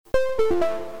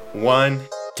1,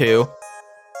 2,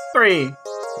 3,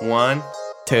 1,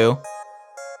 2,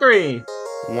 3,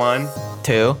 1.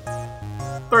 2.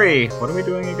 3. What are we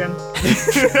doing again?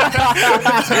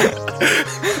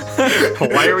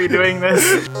 Why are we doing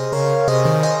this?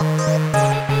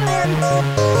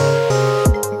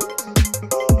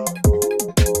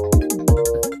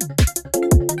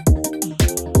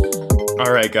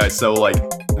 All right, guys. So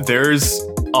there's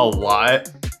a lot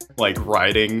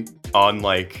riding on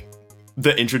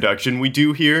the introduction we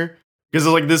do here, because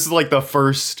this is the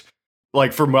first,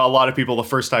 for a lot of people, the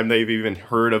first time they've even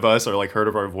heard of us or heard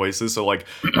of our voices. So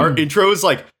our intro is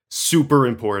super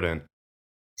important.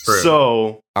 True.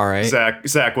 So All right.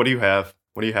 Zach, what do you have?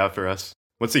 What do you have for us?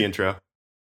 What's the intro?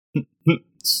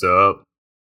 Sup?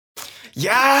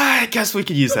 Yeah, I guess we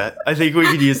could use that. I think we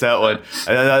could use that one.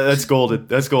 That's golden.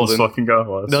 That's golden. Let's fucking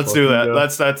go. Let's do that.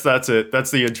 That's it.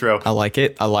 That's the intro. I like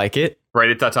it.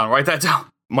 Write that down.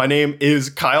 My name is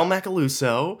Kyle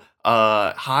Macaluso.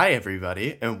 Hi,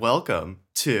 everybody, and welcome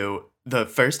to the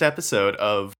first episode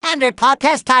of Standard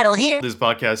podcast title here. this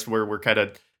podcast where we're kind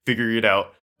of figuring it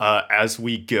out as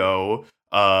we go.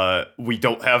 We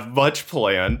don't have much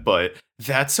planned, but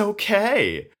that's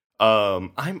okay.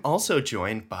 I'm also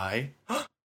joined by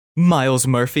Miles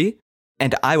Murphy,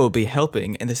 and I will be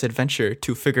helping in this adventure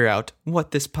to figure out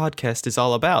what this podcast is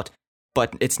all about.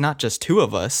 But it's not just two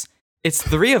of us, it's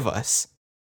three of us.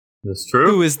 That's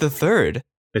true. Who is the third?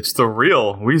 It's the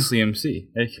real Weasley MC,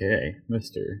 aka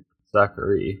Mr.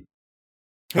 Zachary.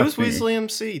 Who's That's me. Weasley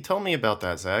MC? Tell me about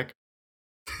that, Zach.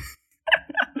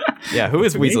 Yeah, who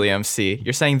is That's me. Weasley MC?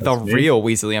 You're saying the That's me. real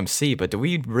Weasley MC, but do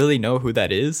we really know who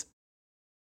that is?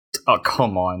 Oh,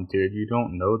 come on, dude. You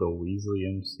don't know the Weasley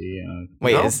MC.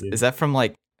 Wait, No? is that from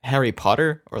Harry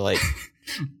Potter or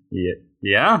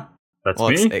Yeah, that's well,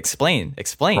 me. explain.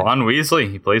 Ron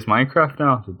Weasley. He plays Minecraft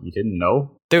now. You didn't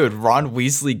know? Dude, Ron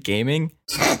Weasley Gaming?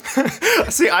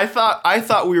 See, I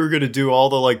thought we were gonna do all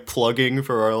the plugging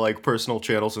for our personal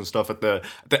channels and stuff at the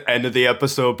end of the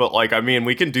episode, but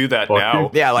we can do that Fuck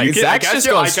now. Yeah, You can- I Zach's guess just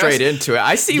you- going I guess- straight into it.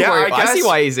 I see Yeah, I see guess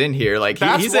why he's in here.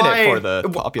 That's He's in it for why- the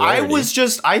popularity.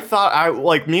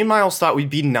 Me and Miles thought we'd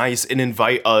be nice and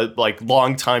invite a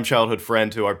longtime childhood friend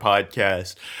to our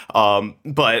podcast.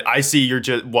 But I see you're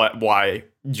just why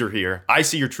you're here. I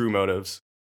see your true motives.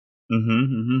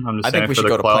 I'm just I saying think we for should the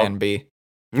go to clout. Plan B.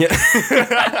 Yeah.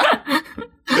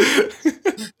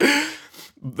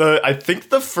 I think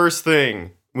the first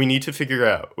thing we need to figure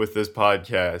out with this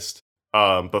podcast,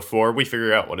 before we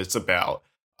figure out what it's about,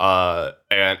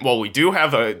 we do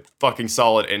have a fucking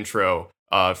solid intro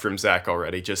from Zach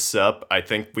already. Just sup. I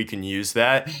think we can use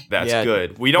that. That's Yeah.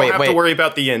 good. We don't have to Wait. worry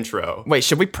about the intro. Wait,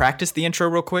 should we practice the intro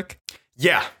real quick?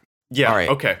 Yeah. All right.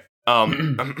 Okay.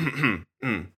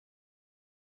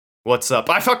 What's up?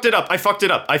 I fucked it up.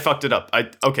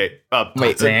 Okay.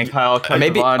 Wait, Dang, Kyle, cut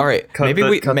maybe. the All right. cut Maybe the-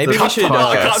 we cut maybe the we should.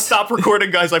 podcast. Stop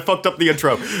recording, guys. I fucked up the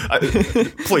intro.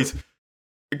 Please.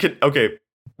 Okay.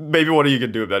 Maybe what are you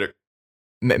gonna do about it?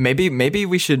 Maybe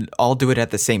we should all do it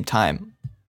at the same time.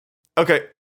 Okay.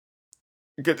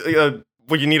 Good.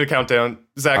 You need a countdown.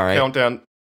 Zach, All right. countdown.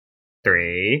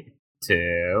 3,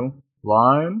 2,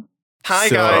 1. Hi,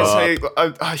 Sup. guys. Hey,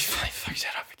 I fucked it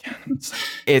up again.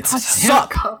 It's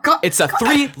sup. It's a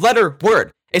 3-letter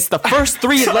word. It's the first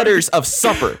 3 letters of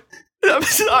supper. I'm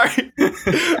sorry.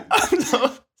 I'm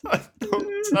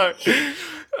sorry.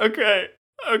 Okay.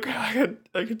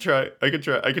 I could try. I could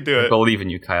do I it. believe in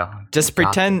you, Kyle. Just You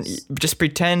got pretend. this. Just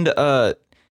pretend.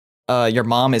 Your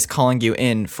mom is calling you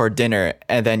in for dinner,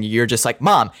 and then you're just like,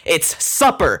 "Mom, it's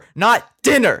supper, not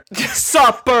dinner.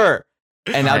 Supper."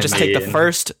 And now I just take the mean-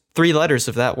 first 3 letters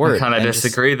of that word. I kind of and just-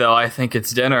 disagree, though. I think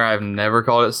it's dinner. I've never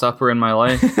called it supper in my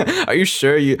life. Are you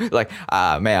sure you man,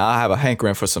 I have a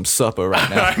hankering for some supper right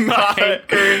now. I'm not.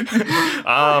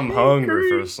 I'm hungry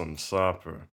for some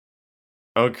supper.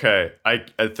 Okay, I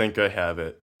think I have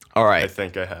it. All I right.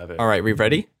 think I have it. All right, we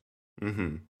ready?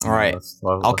 Mm-hmm. All right.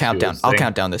 I'll Let's count do down. this I'll thing.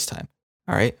 count down this time.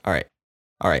 All right.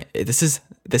 This is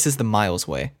the Miles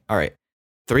way. All right.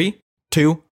 3,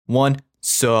 2, 1.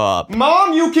 Sup.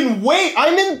 Mom, you can wait.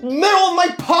 I'm in the middle of my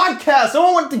podcast. I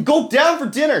don't want to go down for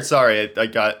dinner. Sorry, I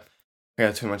got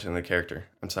too much in the character.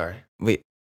 I'm sorry.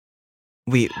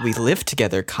 We live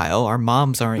together, Kyle. Our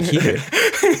moms aren't here.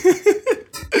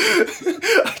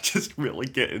 I just really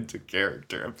get into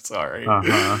character. I'm sorry,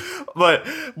 Uh-huh. but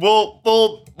we'll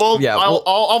Yeah,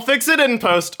 I'll fix it in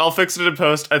post. I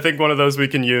think one of those we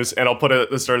can use, and I'll put it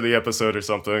at the start of the episode or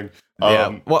something.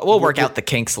 Yeah. We'll work out the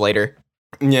kinks later.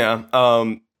 Yeah.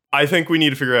 I think we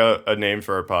need to figure out a name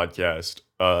for our podcast,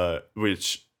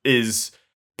 which is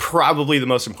probably the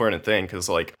most important thing, because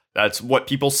That's what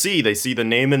people see. They see the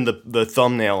name and the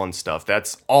thumbnail and stuff.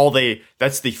 That's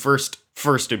the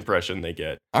first impression they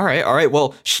get. All right.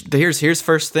 Well, here's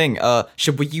first thing.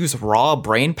 Should we use raw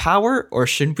brain power or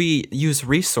should we use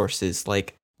resources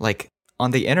like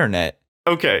on the internet?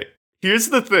 Okay, here's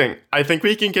the thing. I think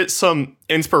we can get some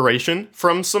inspiration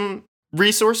from some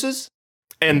resources,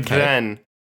 and then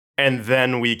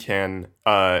we can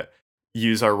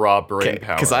use our raw brain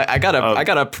power. Because I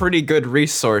got a pretty good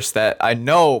resource that I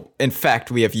know, in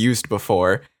fact, we have used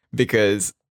before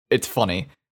because it's funny.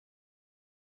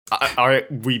 All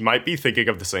right, we might be thinking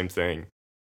of the same thing.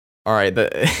 All right,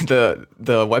 the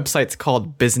website's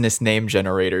called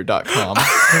businessnamegenerator.com.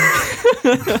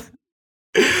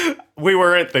 We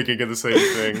weren't thinking of the same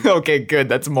thing. Okay, good.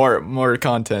 That's more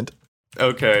content.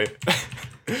 Okay.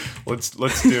 Let's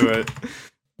do it.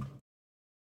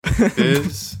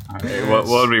 Alright, what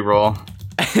would we roll?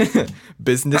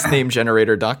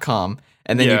 Businessnamegenerator.com,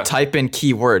 and then you type in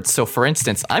keywords. So for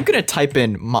instance, I'm going to type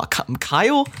in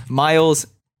Kyle, Miles,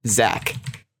 Zach.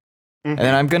 And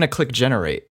then I'm going to click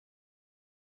generate.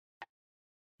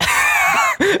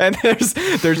 And there's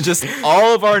just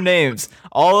all of our names,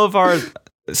 all of our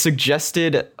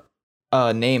suggested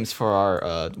names for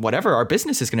our whatever our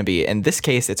business is going to be. In this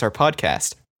case, it's our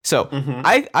podcast. So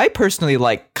I personally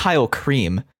like Kyle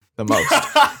Cream the most.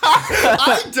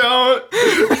 I don't.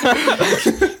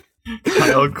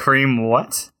 Kyle Cream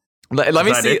what? Let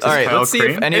me see. All right, let's see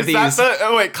if any of these.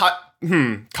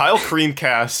 Kyle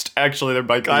Creamcast. Actually, there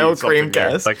might be Kyle something there.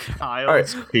 Creamcast. Like Kyle. All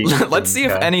right, let's see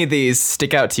if any of these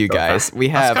stick out to you guys. We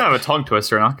have That's kind of a tongue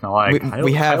twister. Not gonna lie.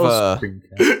 we have Kyle's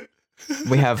Creamcast.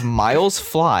 we have Miles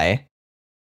Fly,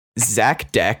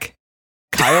 Zach Deck,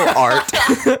 Kyle Art,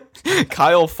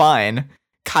 Kyle Fine,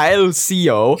 Kyle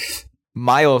CO,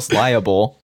 Miles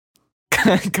Liable,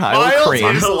 Kyle Miles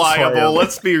Cream. is liable.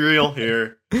 Let's be real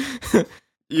here.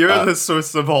 You're the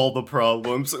source of all the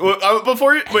problems.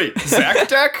 Wait, Zach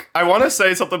Deck? I want to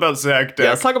say something about Zach Deck.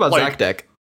 Yeah, let's talk about Zach Deck.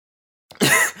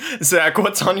 Zach,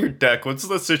 what's on your deck? What's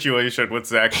the situation with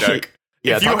Zach Deck?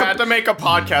 Yeah, if you had to make a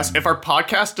podcast, if our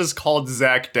podcast is called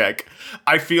Zach Deck,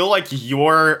 I feel like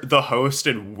you're the host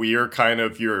and we're kind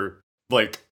of your,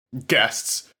 like,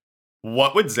 guests.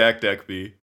 What would Zach Deck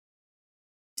be?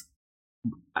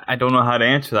 I don't know how to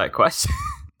answer that question.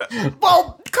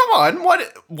 Well, come on.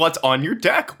 What's on your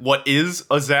deck? What is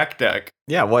a Zach Deck?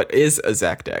 Yeah, what is a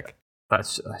Zach Deck?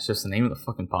 That's just the name of the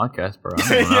fucking podcast, bro. I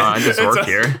don't know. I just work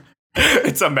here.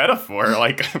 It's a metaphor.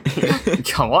 Like,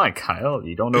 come on, Kyle.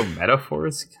 You don't know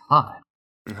metaphors? God.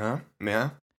 Yeah.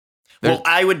 Well,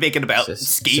 I would make it about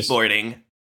skateboarding,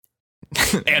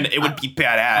 and it would be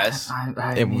badass.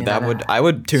 I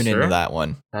would tune into that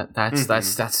one.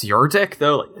 That's your deck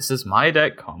though. Like, this is my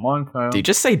deck. Come on, Kyle. Did you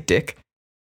just say dick?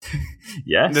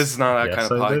 Yes. This is not that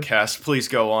kind of podcast. Please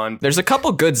go on. There's a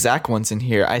couple good Zach ones in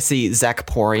here. I see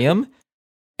Zachporium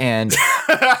and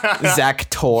Zach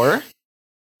Tor.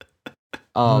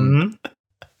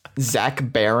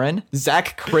 Zach Baron,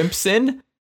 Zach Crimson.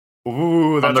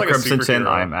 Ooh, that's I'm the like Crimson Chin. superhero.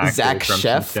 I'm actually Zach Crimson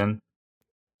Chef. Chin.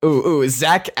 Ooh,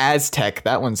 Zach Aztec.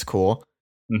 That one's cool.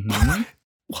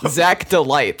 Zach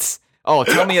Delights. Oh,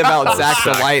 tell me about Zach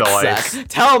Delights, Zach.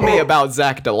 Tell me about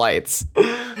Zach Delights.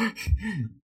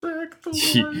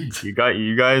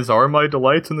 You guys are my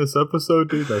delights in this episode,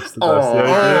 dude. That's the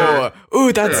best.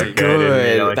 Ooh, that's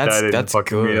good. That's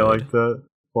good. Like that.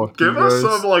 Fuck Give you us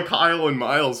guys. some like Kyle and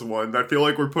Miles one. I feel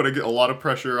like we're putting a lot of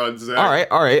pressure on Zach. All right.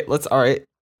 All right.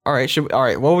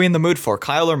 What are we in the mood for?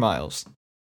 Kyle or Miles?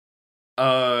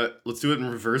 Let's do it in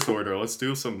reverse order. Let's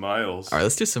do some Miles. All right,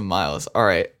 let's do some Miles. All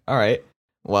right.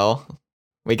 Well,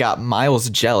 we got Miles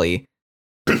Jelly.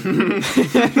 I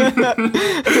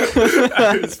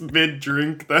was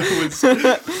mid-drink.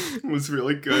 That was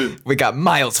really good. We got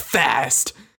Miles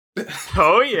Fast.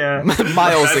 Oh yeah.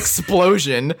 Miles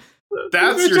Explosion.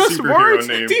 That's your just superhero words.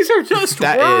 name. These are just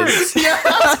That words. is.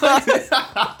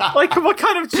 Like, what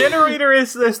kind of generator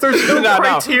is this? There's no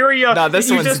criteria. No, this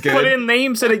you one's just good. put in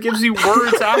names and it gives you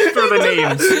words after the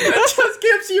names. It just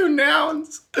gives you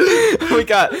nouns. We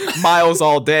got Miles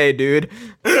all day, dude.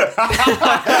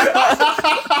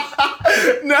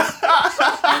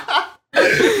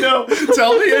 No,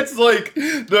 tell me it's like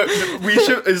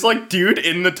it's like dude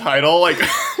in the title, like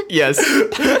Yes.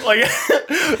 like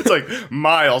it's like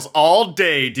Miles all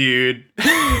day, dude.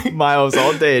 Miles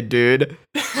all day, dude.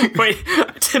 Wait,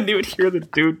 I didn't even hear the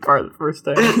dude part the first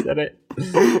time I said it.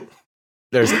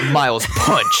 There's Miles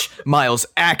Punch, Miles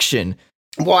Action.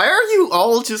 Why are you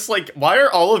all just like? Why are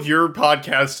all of your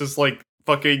podcasts just like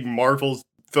fucking Marvel's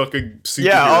fucking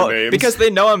superhero names? Because they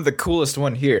know I'm the coolest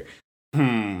one here.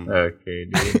 Okay,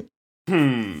 dude.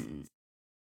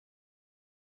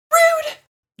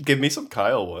 Give me some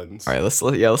Kyle ones. All right, let's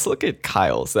look at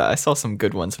Kyle's. I saw some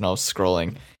good ones when I was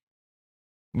scrolling.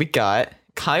 We got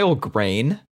Kyle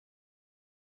Grain.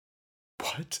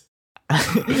 What?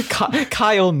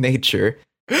 Kyle Nature.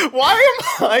 Why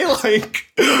am I like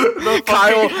the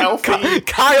Kyle healthy?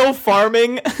 Kyle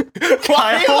Farming.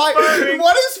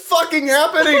 What is fucking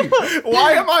happening?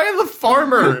 Why am I the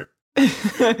farmer?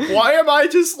 Why am I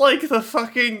just like the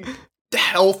fucking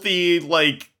healthy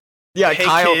like? Yeah, hey,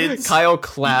 Kyle kids, Kyle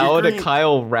Cloud, green.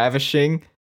 Kyle Ravishing.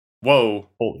 Whoa,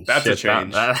 Holy that's shit, a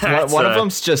change. One of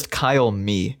them's just Kyle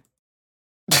Me.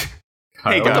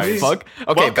 Hey What the guys, fuck?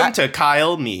 Okay, welcome to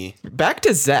Kyle Me. back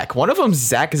to Zach. One of them's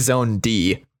Zach Zone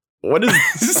D. What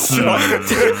is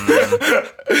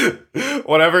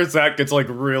Whenever Zach gets like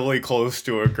really close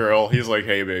to a girl, he's like,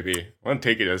 "Hey, baby, I want to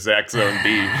take you to Zach Zone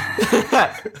D."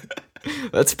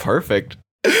 That's perfect.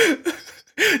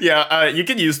 Yeah, you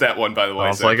can use that one, by the way.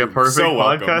 Sounds Zach. like a You're perfect so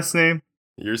welcome. podcast name.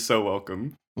 You're so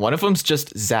welcome. One of them's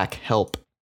just Zach Help.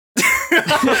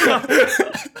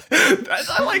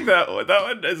 I like that one. That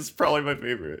one is probably my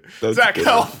favorite. That's Zach, good.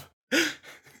 help,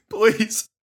 please.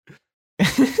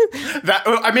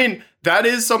 That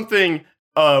is something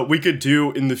we could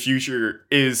do in the future.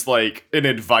 Is like an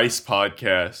advice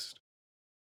podcast.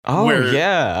 Oh Where-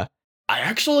 yeah. I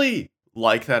actually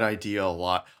like that idea a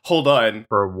lot. Hold on.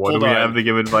 For what Hold do we on. have to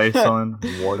give advice on?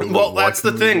 Well, that's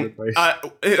the thing.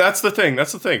 That's the thing.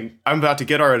 That's the thing. I'm about to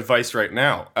get our advice right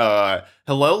now.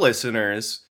 Hello,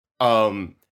 listeners.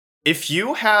 If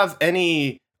you have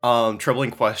any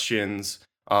troubling questions,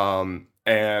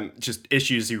 and just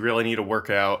issues you really need to work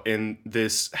out in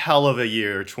this hell of a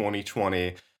year,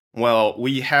 2020, well,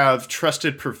 we have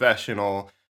trusted professional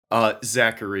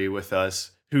Zachary with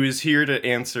us, who is here to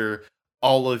answer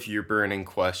all of your burning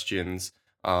questions.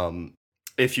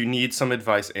 If you need some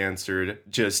advice answered,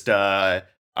 just I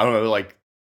don't know, like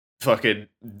fucking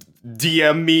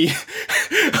DM me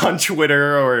on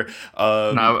Twitter or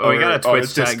No, we got a or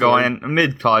Twitch chat Discord. going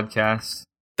mid podcast.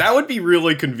 That would be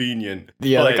really convenient.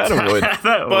 Yeah, but, that kind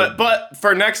of would. but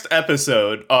for next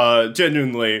episode,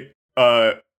 genuinely,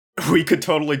 we could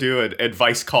totally do an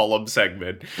advice column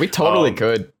segment. We totally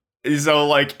could. So,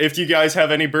 like, if you guys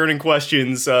have any burning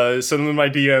questions, send them in my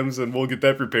DMs, and we'll get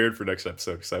that prepared for next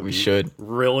episode. Because that would We be should.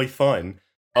 really fun.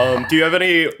 Do you have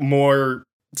any more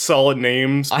solid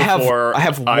names? I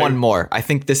have one more. I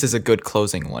think this is a good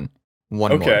closing one.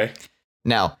 One more. Okay.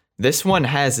 Now, this one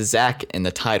has Zach in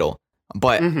the title,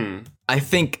 but Mm-hmm. I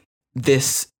think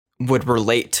this would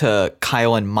relate to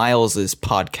Kyle and Miles's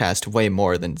podcast way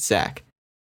more than Zach.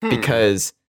 Hmm.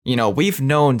 Because, you know, we've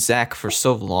known Zach for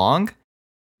so long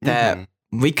that Mhm.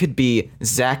 we could be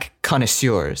Zach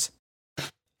connoisseurs.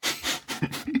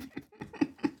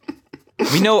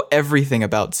 We know everything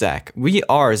about Zach. We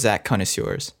are Zach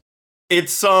connoisseurs.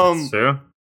 It's True.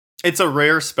 it's a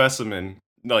rare specimen,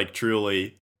 like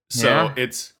truly. So Yeah.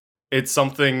 it's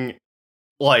something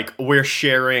like we're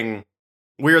the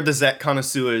Zach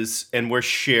connoisseurs, and we're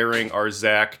sharing our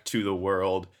Zach to the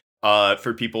world.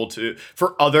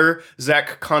 For other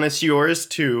Zach connoisseurs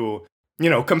to, you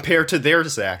know, compare to their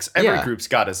Zachs. Every Yeah. group's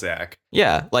got a Zach.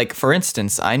 Yeah, like for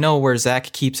instance, I know where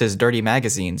Zach keeps his dirty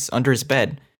magazines under his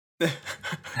bed.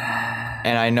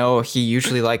 And I know he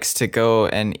usually likes to go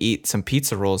and eat some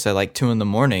pizza rolls at like 2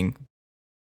 a.m.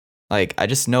 Like, I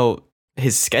just know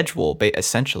his schedule,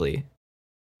 essentially.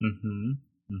 Mm-hmm.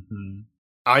 Mm-hmm.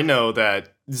 I know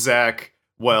that Zach,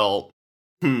 well,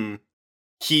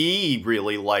 he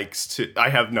really likes to. I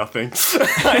have nothing.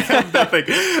 I have nothing.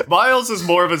 Miles is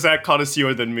more of a Zach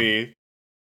connoisseur than me.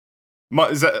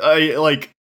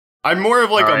 I'm more of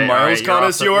like All a right, Miles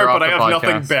connoisseur, you're off but I the have nothing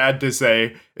podcast. bad to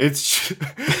say. It's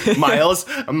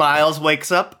Miles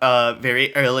wakes up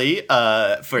very early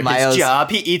for Miles- his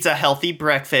job. He eats a healthy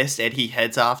breakfast and he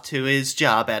heads off to his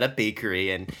job at a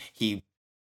bakery, and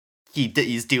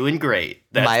he's doing great.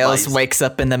 That's Miles Miles. wakes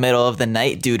up in the middle of the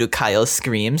night due to Kyle's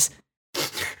screams.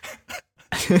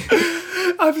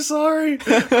 I'm sorry.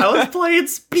 I was playing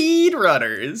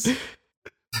Speedrunners.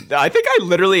 I think I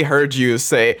literally heard you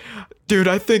say, "Dude,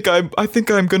 I think I'm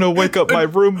gonna wake up my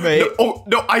roommate."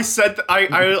 No, I said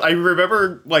I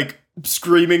remember like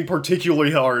screaming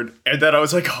particularly hard, and then I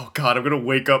was like, "Oh God, I'm gonna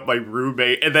wake up my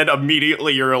roommate," and then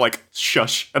immediately you're like,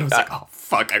 "Shush," and I was like, "Oh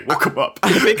fuck, I woke him up."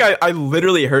 I think I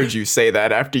literally heard you say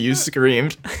that after you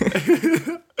screamed.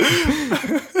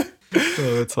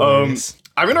 Oh, that's hilarious.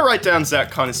 I'm gonna write down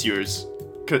Zach connoisseurs.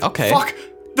 Okay. Fuck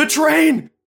the train.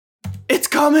 It's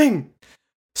coming.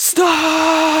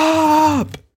 Stop!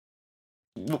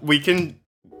 We can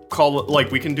call it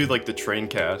like we can do like the train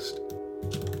cast.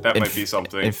 That might be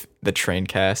something. If the train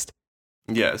cast.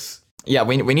 Yes. Yeah,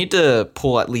 we need to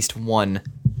pull at least one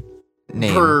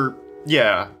name. per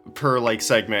like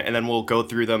segment, and then we'll go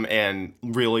through them and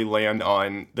really land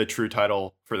on the true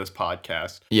title for this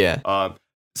podcast. Yeah.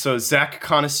 So Zach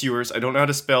Connoisseurs, I don't know how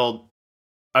to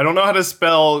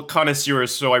spell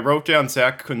connoisseurs, so I wrote down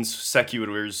Zach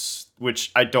Consecutors,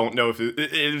 which I don't know if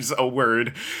it is a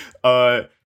word. Were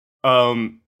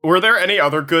there any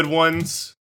other good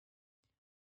ones?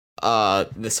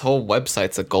 This whole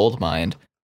website's a gold mine.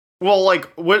 Well,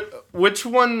 like, which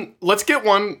one? Let's get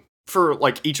one for,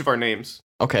 like, each of our names.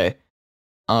 Okay.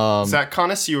 Zach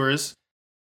Connoisseurs.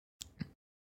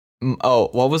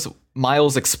 What was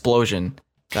Miles Explosion?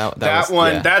 That was,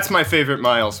 one, yeah. That's my favorite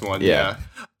Miles one, Yeah.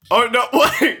 Oh, no,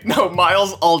 wait, no,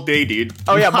 Miles All Day, dude.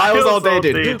 Oh, yeah, Miles All Day,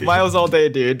 dude. Miles All Day,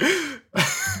 dude.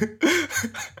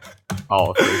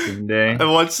 All freaking day.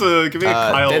 And what's, give me a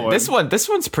Kyle one. This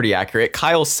one's pretty accurate.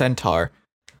 Kyle Centaur.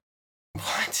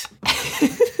 What?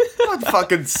 That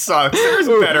fucking sucks. There's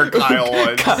better Kyle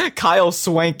ones. Kyle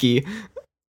Swanky.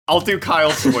 I'll do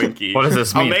Kyle Swanky. What does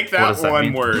this mean? I'll make that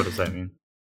one word. What does that mean?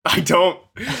 I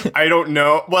don't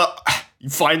know. Well, you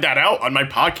find that out on my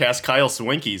podcast, Kyle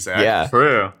Swanky, Zach. Yeah.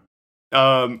 True.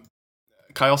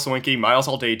 Kyle Swanky, Miles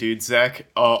All Day, dude, Zach,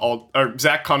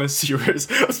 Zach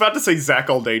Connoisseurs. I was about to say Zach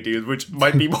All Day, dude, which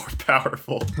might be more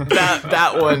powerful.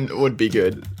 That one would be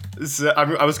good.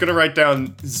 I was gonna write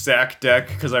down Zach Deck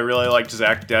because I really liked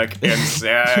Zach Deck and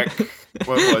Zach.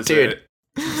 What was it?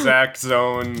 Zach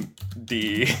Zone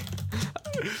D.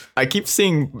 I keep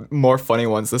seeing more funny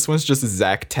ones. This one's just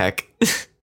Zach Tech.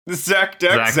 Zach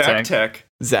Deck, Zach Tech.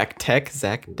 Zach Tech,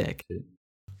 Zach Deck.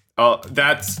 Oh,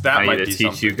 that I might need to be teach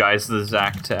something. you guys the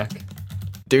Zach Tech.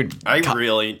 Dude, I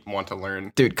really want to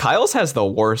learn. Dude, Kyle's has the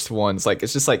worst ones. Like,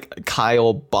 it's just like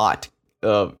Kyle Bot,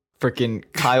 freaking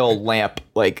Kyle Lamp,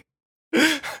 like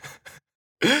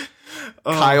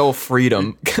Kyle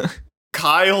Freedom.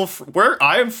 Where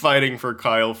I am fighting for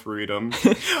Kyle Freedom.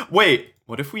 Wait,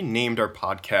 what if we named our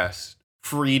podcast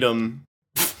Freedom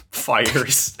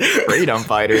Fighters? Freedom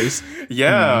Fighters.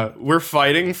 Yeah, we're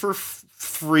fighting for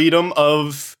freedom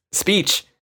of speech,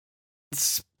 I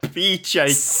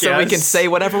guess. So we can say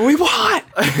whatever we want.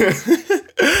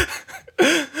 I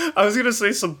was gonna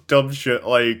say some dumb shit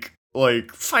like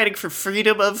fighting for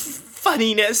freedom of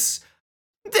funniness.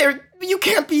 You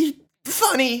can't be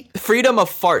funny. Freedom of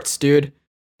farts, dude.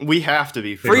 We have to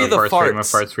be free the farts. Freedom of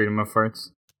farts. Freedom of farts.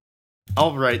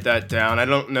 I'll write that down. I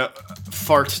don't know.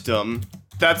 Fartdom.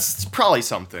 That's probably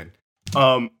something.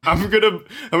 I'm gonna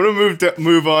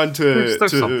move on to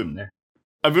something there.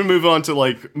 I'm gonna move on to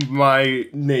like my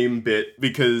name bit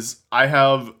because I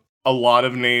have a lot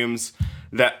of names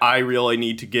that I really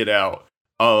need to get out.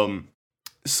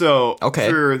 So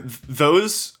okay. For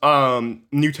those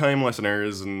new time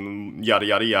listeners and yada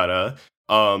yada yada,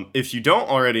 if you don't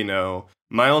already know,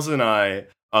 Miles and I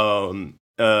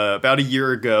about a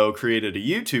year ago created a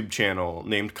YouTube channel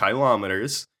named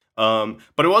Kilometers. But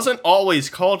it wasn't always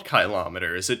called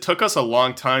Kilometers. It took us a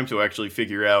long time to actually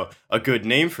figure out a good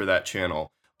name for that channel.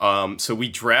 So we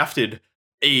drafted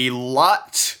a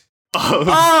lot of...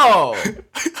 Oh!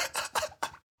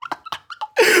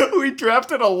 We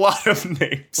drafted a lot of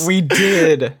names. We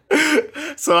did.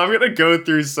 So I'm going to go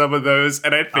through some of those,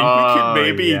 and I think we could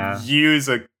maybe use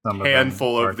a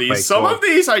handful of these. Some of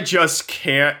these I just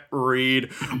can't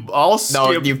read. I'll skip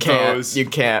those. No, you can't. Those. You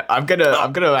can't. I'm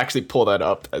gonna actually pull that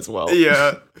up as well.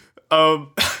 Yeah. I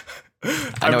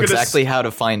know exactly how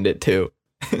to find it too.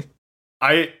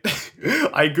 I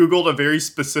googled a very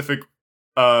specific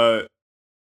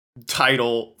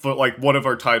title for like one of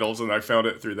our titles, and I found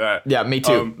it through that. Yeah, me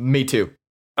too. Me too.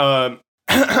 I'm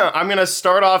gonna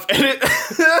start off, and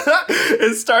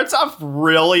it starts off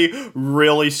really,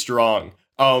 really strong.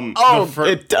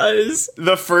 It does.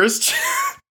 The first,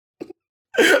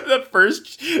 the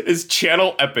first is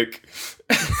Channel Epic.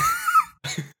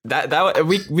 that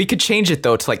we could change it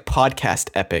though to like Podcast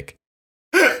Epic.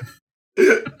 Dude,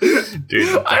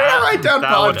 I gotta write down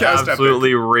that Podcast would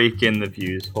absolutely rake in the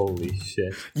views. Holy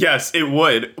shit! Yes, it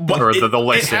would. But or the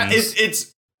listens.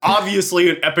 It's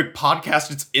obviously an epic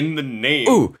podcast. It's in the name.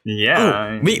 Ooh,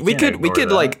 yeah. Ooh. We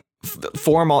could like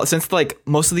form all, since like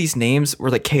most of these names were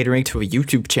like catering to a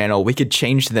YouTube channel. We could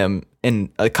change them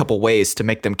in a couple ways to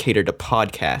make them cater to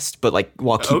podcast, but like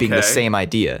while keeping the same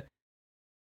idea.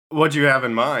 What'd you have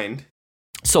in mind?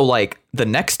 So like the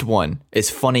next one is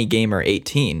Funny Gamer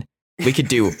 18. We could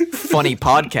do Funny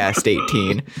Podcast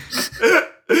 18.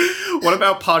 What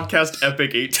about Podcast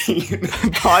Epic 18?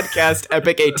 Podcast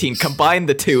Epic 18. Combine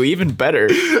the two, even better.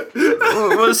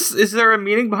 Is there a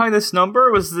meaning behind this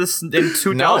number? Was this in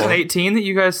 2018 that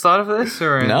you guys thought of this,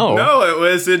 or no? No, it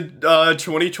was in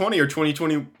 2020 or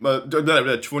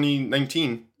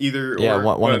 2019. either Yeah,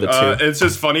 or. one of the two. It's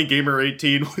just funny.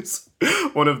 Gamer18 was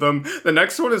one of them. The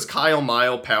next one is Kyle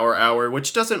Mile Power Hour,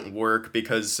 which doesn't work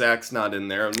because Zach's not in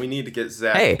there, and we need to get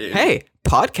Zach in. Hey,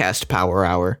 podcast power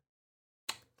hour.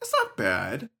 That's not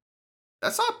bad.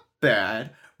 That's not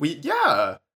bad.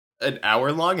 An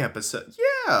hour-long episode.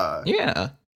 Yeah. Yeah.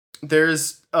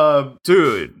 There's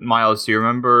Dude, Miles, do you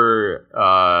remember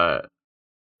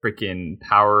freaking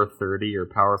Power 30 or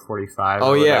Power 45 Oh,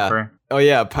 or yeah. whatever? Oh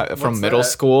yeah, from What's middle that?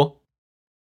 school.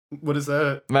 what is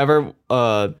that? Remember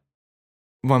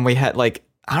when we had like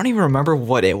I don't even remember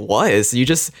what it was.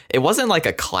 It wasn't like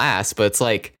a class, but it's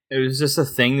like It was just a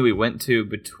thing that we went to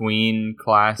between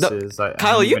classes. I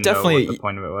Kyle, don't you even know definitely- what the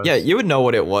point of it was. yeah, you would know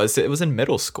what it was. It was in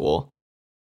middle school.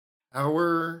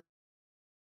 Hour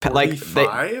Like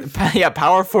 45? yeah,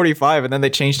 Power 45, and then they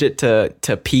changed it to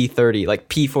P30, like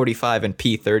P45 and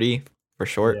P30 for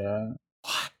short. Yeah.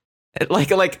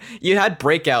 Like you had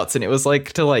breakouts, and it was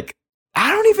like to like I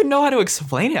don't even know how to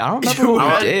explain it. I don't remember You what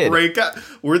had we did. breakout?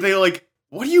 Were they like,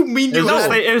 what do you mean It was, you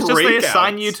just, had it was just they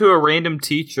assign breakouts? you to a random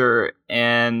teacher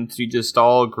and you just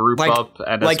all group Like- up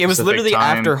at a Like it was specific literally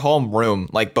time. after homeroom,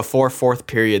 like before fourth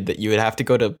period, that you would have to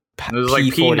go to It was like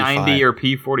P45. P90 or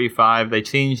P45. They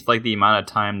changed like the amount of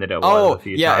time that it was Oh a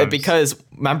few yeah, times. because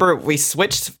remember we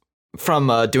switched from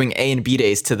doing A and B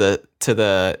days to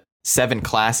the 7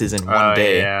 classes in one Oh,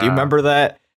 day. yeah. Do you remember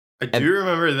that? I do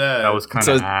remember that. that was kind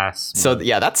So- of ass. So but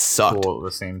yeah, that sucked. cool at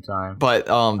the same time. But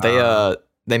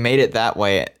they made it that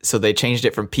way, so they changed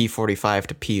it from P45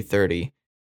 to P30.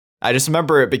 I just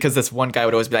remember it because this one guy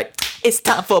would always be like, "It's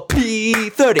time for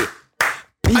P30."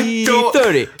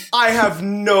 P30. I have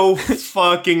no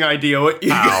fucking idea what you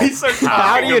guys are talking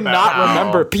How do you about. not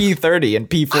remember P30 and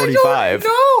P45? I don't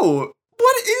know.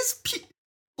 What is P?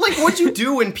 Like, what'd you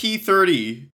do in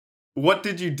P30? What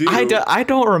did you do? I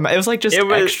don't remember. It was like just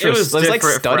extra. It was like different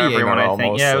for studying everyone, it I almost.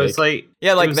 think. Yeah, it was like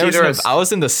yeah, it like was there was either I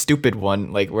was in the stupid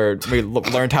one, like where we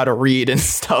learned how to read and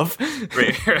stuff.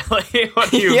 really? What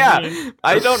do you Yeah, mean?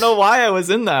 I don't know why I was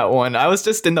in that one. I was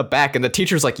just in the back, and the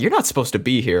teacher's like, "You're not supposed to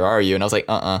be here, are you?" And I was like,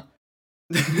 I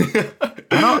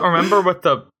don't remember what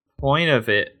the point of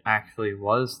it actually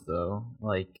was, though.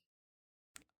 Like,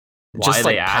 just why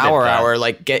like they added power that. hour,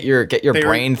 like get your They were-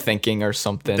 brain thinking or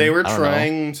something. They were I don't know.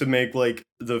 trying to make like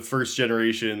the first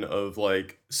generation of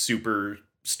like super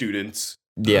students.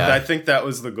 Yeah, I think that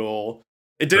was the goal.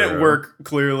 It didn't True. work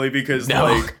clearly because No.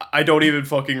 like I don't even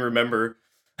fucking remember.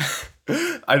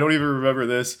 I don't even remember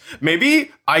this.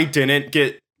 Maybe I didn't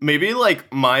get. Maybe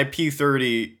like my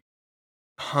P30.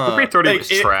 Huh? The P30 Like,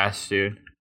 was it- trash, dude.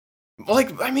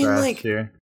 Like I mean, Trash, like dude.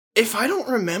 if I don't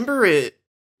remember it,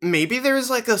 maybe there's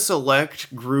like a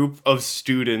select group of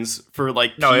students for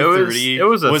like No, P30 it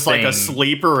was a like a thing.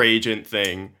 sleeper agent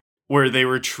thing where they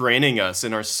were training us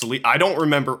in our sleep. I don't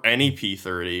remember any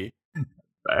P30.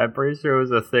 I'm pretty sure it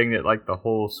was a thing that like the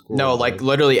whole school. no, did. like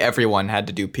literally everyone had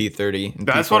to do P30. And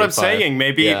That's what I'm P45. saying.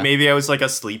 Maybe Yeah. maybe I was like a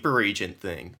sleeper agent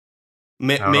thing. don't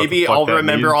know what Maybe the fuck I'll that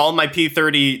remember means. all my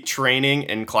P30 training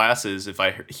and classes if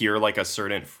I hear like a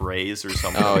certain phrase or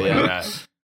something Oh, like yeah. that.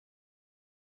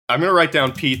 I'm gonna write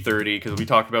down P30 because we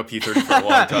talked about P30 for a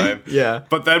long time. Yeah.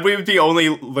 But then we would be only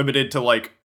limited to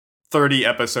like 30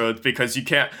 episodes because you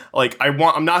can't like I'm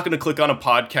not gonna click on a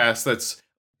podcast that's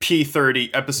P30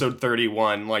 episode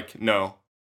 31. Like no,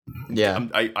 Yeah.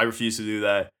 I refuse to do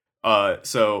that.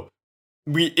 So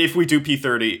if we do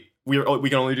P30, we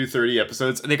can only do 30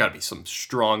 episodes, and they gotta be some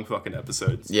strong fucking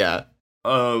episodes. Yeah.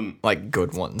 Like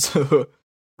good ones.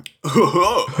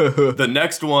 The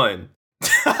next one.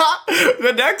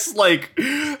 The next like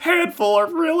handful are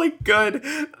really good.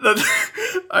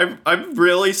 I'm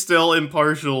really still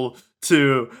impartial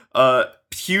to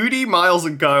Pewdie, Miles,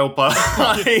 and Kyle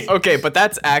Pie. Okay, but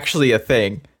that's actually a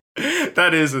thing.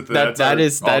 That is a thing. That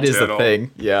is a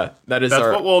thing. Yeah. That is That's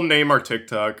our what we'll name our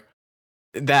TikTok.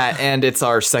 that and it's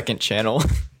our second channel.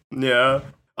 Yeah.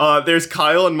 There's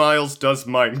Kyle and Miles does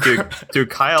Minecraft. Dude,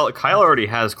 Kyle already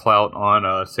has clout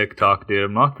on TikTok, dude.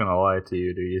 I'm not gonna lie to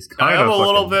you, dude. He's I kind have of a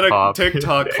little fucking bit of pop.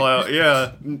 TikTok clout.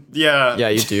 Yeah. Yeah. Yeah,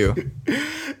 you do.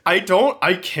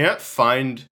 I can't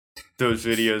find those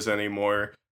videos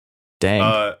anymore. Dang.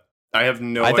 I have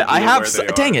no idea I have where they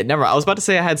are. dang it, never. I was about to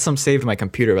say I had some saved in my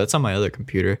computer, but it's on my other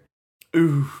computer.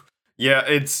 Ooh. Yeah,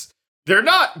 they're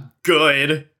not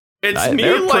good. It's me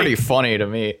They're like pretty funny to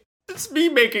me. it's me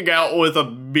making out with a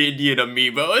minion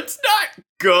amiibo. It's not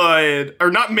good. Or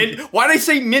not min why'd I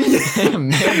say minion?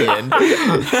 Minion.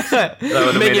 would've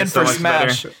made Minion it so for much better.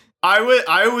 Smash.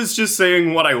 I was just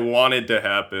saying what I wanted to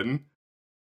happen.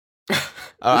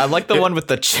 I like the one with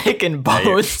the chicken Yeah,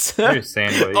 you're- bones. You're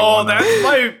saying what you Oh, wanna-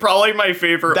 that's probably my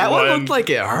favorite That one. one looked like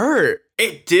it hurt.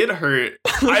 It did hurt.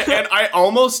 And I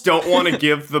almost don't want to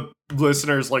give the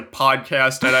listeners like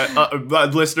podcast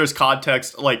and listeners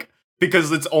context, like,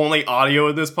 because it's only audio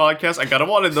in this podcast. I kind of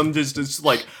wanted them to just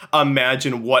like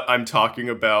imagine what I'm talking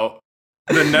about.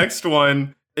 The next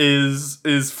one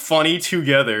is Funny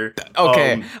Together.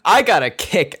 Okay, I got a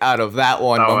kick out of that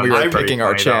one when we were picking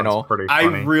our channel. I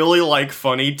really like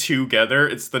Funny Together.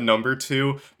 It's the number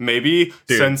 2. Maybe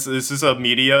since this is a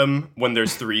medium where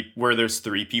there's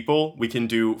three people, we can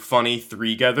do Funny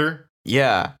Together.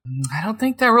 Yeah. I don't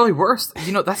think that really works.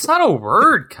 You know, that's not a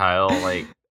word, Kyle. Like,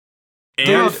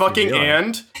 and fucking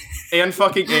and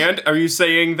are you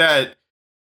saying that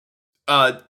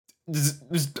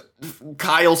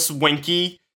Kyle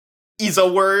Swinky is a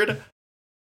word?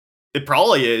 It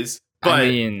probably is, but I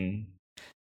mean,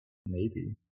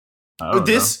 maybe. I don't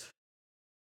know.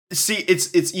 See,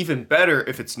 it's even better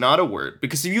if it's not a word,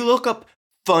 because if you look up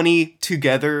Funny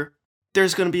Together,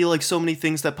 there's gonna be like so many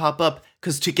things that pop up,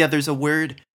 because together's a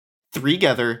word.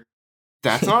 Together,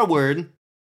 that's not a word.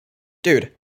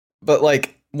 Dude, but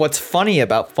like, what's funny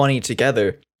about Funny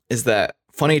Together is that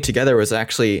Funny Together was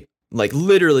actually like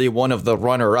literally one of the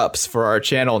runner-ups for our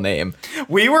channel name.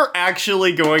 We were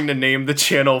actually going to name the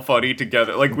channel Funny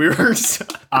Together. Like, we were so,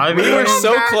 we were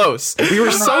so close. We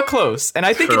were so close. And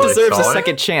I think it deserves a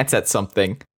second chance at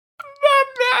something.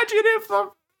 Imagine if a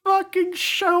fucking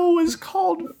show was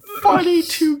called Funny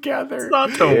Together. It's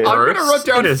not the worst. I'm gonna write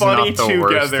down Funny Together.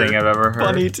 Worst Together. thing I've ever heard.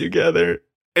 Funny Together.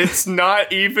 It's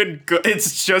not even good.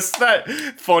 It's just that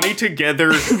Funny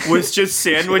Together was just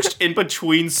sandwiched in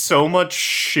between so much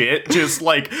shit. Just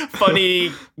like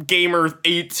Funny Gamer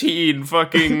 18,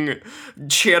 fucking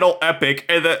Channel Epic,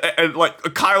 and like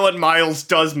Kyle and Miles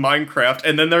does Minecraft,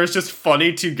 and then there's just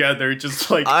Funny Together. Just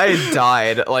like I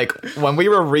died. Like when we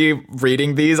were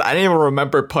rereading these, I didn't even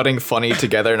remember putting Funny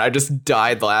Together, and I just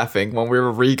died laughing when we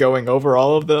were re-going over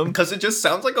all of them. Because it just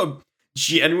sounds like a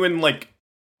genuine like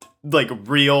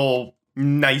real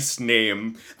nice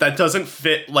name that doesn't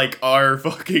fit like our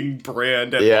fucking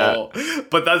brand at all.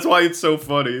 But that's why it's so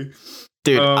funny.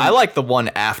 Dude, I like the one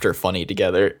after Funny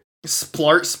Together.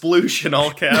 Splart sploosh in all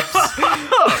caps.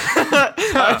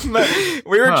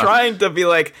 We were trying to be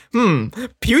like,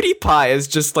 PewDiePie is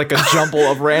just like a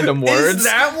jumple of random words. Is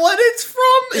that what it's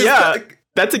from?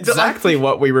 That's exactly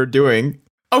what we were doing.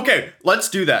 Okay, let's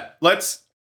do that. Let's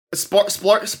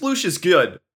sploosh is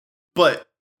good, but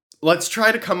let's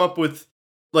try to come up with,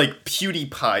 like,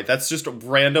 PewDiePie. That's just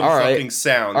random fucking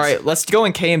sounds. All right, let's go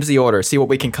in KMZ order, see what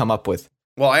we can come up with.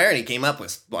 Well, I already came up with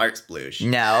Sploosh.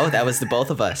 No, that was the both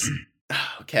of us.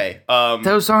 Okay,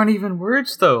 those aren't even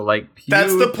words, though. Like, Pew,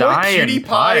 that's the point.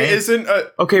 PewDiePie isn't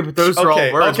a... Okay, but those are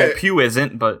all words. Okay. Well, Pew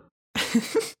isn't, but...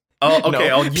 Oh, okay,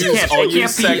 no, I'll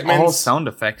use segments. Be all sound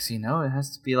effects, you know? It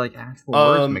has to be, like, actual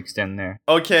words mixed in there.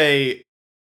 Okay,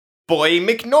 Boy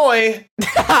McNoy.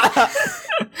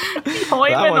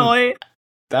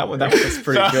 That one was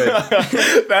pretty good.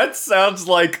 That sounds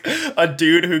like a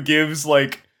dude who gives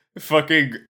like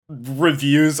fucking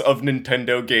reviews of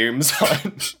Nintendo games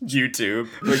on YouTube.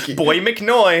 Boy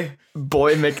McNoy.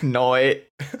 Boy McNoy.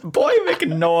 Boy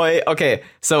McNoy. Okay,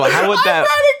 so how would that...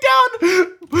 I'm writing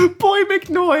down Boy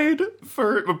McNoy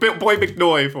for Boy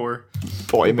McNoy for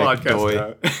Boy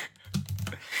podcast.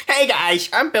 Hey guys,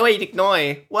 I'm Boy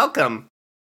McNoy. Welcome.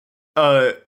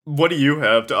 What do you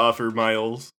have to offer,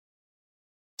 Miles?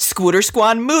 Scooter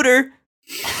Squad Mooter.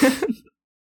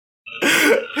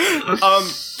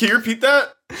 Can you repeat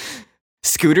that?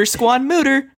 Scooter Squad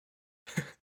Mooter.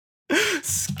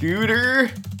 Scooter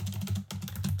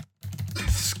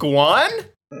Squan?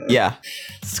 Yeah.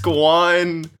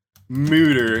 Squan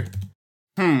Mooter.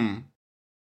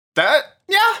 That,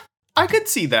 yeah, I could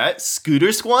see that. Scooter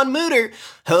Squan Mooter.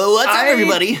 Hello, what's up,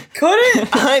 everybody? Couldn't.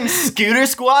 I'm Scooter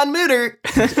Squan Mooter.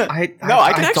 I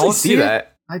can actually see that.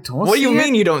 I don't What do you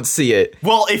mean you don't see it?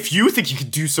 Well, if you think you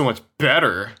could do so much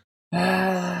better.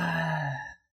 I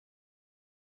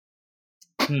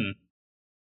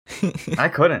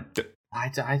couldn't. I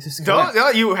just couldn't. No,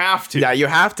 you have to. Yeah, you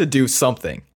have to do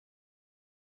something.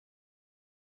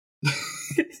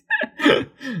 Okay.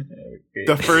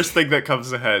 The first thing that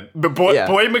comes ahead. But Boy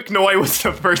McNoy was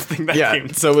the first thing that came.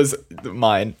 Yeah, so was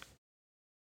mine.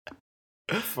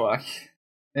 Fuck.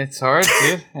 It's hard,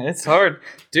 dude. It's hard.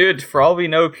 Dude, for all we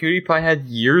know, PewDiePie had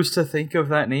years to think of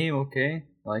that name, okay?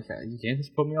 Like, you can't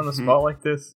just put me on the spot like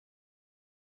this.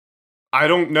 I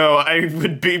don't know. I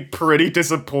would be pretty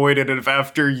disappointed if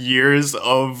after years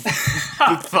of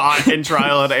thought and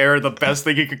trial and error, the best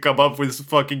thing he could come up with was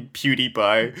fucking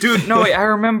PewDiePie. Dude, no, wait, I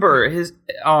remember his.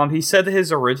 He said that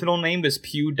his original name was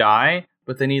PewDie,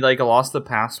 but then he like lost the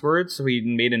password, so he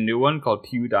made a new one called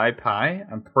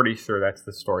PewDiePie. I'm pretty sure that's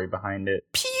the story behind it.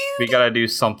 We gotta do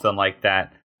something like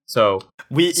that. So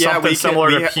something similar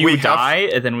to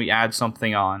PewDie, and then we add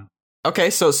something on. Okay,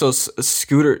 so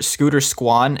Scooter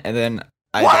Squan, and then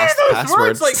I lost the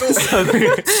passwords. Like, you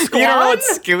don't know what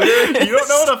Scooter is? You don't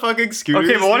know what a fucking scooter is?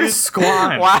 Okay, but what is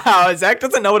Squan? Wow, Zach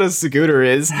doesn't know what a scooter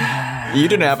is. You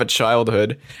didn't have a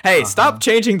childhood. Hey, stop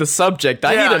changing the subject.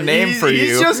 I need a name for you.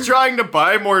 He's just trying to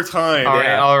buy more time.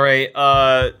 All right.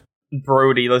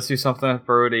 Brody. Let's do something with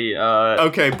Brody.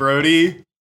 Okay, Brody.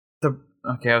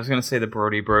 Okay, I was gonna say the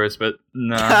Brody Bros, but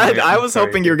no. I was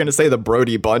hoping you were gonna say the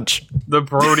Brody Bunch. The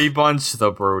Brody Bunch.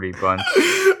 The Brody Bunch.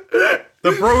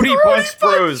 The Brody Bunch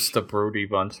Bros. The Brody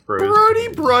Bunch Bros. Brody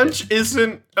Brunch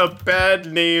isn't a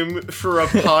bad name for a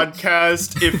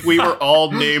podcast if we were all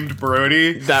named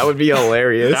Brody. That would be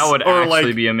hilarious. That would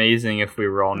actually be amazing if we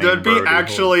were all named That'd be Brody.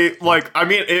 actually, like, I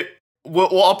mean,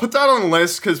 well, I'll put that on the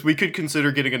list because we could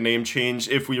consider getting a name change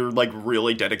if we were, like,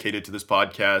 really dedicated to this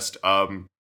podcast.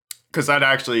 Because that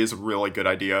actually is a really good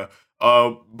idea.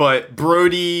 But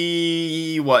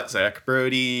Brody... What, Zach?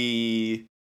 Brody...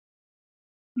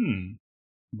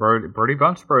 Brody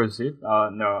Bunch Bros, dude.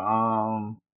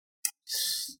 No.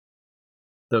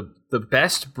 The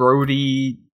best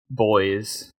Brody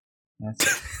boys.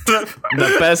 That's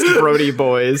the best Brody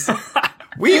boys.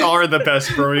 We are the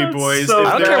best Brody boys. So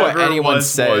I don't care what anyone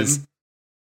says.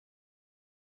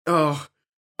 Oh,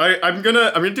 I'm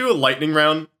gonna do a lightning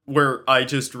round where I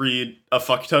just read a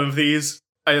fuck ton of these,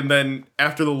 and then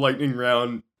after the lightning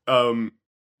round,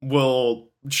 we'll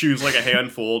choose like a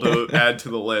handful to add to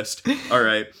the list. All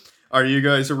right, are you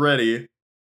guys ready?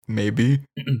 Maybe.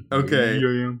 Okay.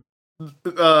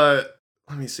 Let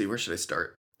me see. Where should I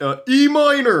start? E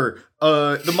minor.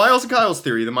 The Miles and Kyle's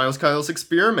theory. The Miles Kyle's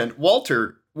experiment.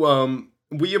 Walter.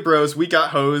 We bros. We got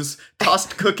hose.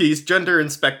 Tossed cookies. Gender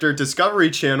inspector.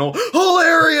 Discovery Channel.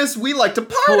 Hilarious. We like to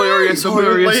party. Hilarious.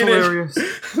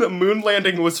 The moon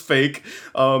landing was fake.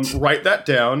 Write that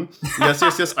down. Yes.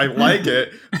 I like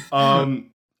it.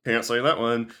 Can't say that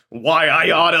one. Why I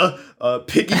oughta.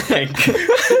 Piggy bank.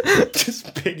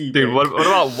 Just piggy Dude, bank. what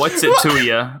about what's it to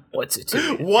ya? What's it to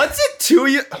ya? What's it to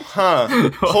you? Huh.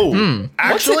 Oh,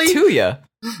 actually, what's it to ya?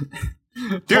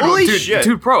 Holy shit.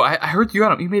 Dude, bro, I heard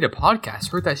you made a podcast.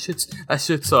 Heard that shit's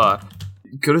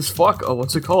good as fuck.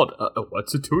 What's it called?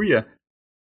 What's it to ya?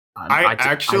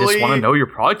 I just want to know your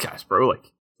podcast, bro.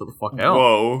 Like, what the fuck out?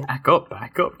 Whoa. Back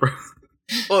up, bro.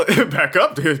 Well, back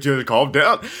up, dude. Just calm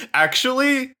down.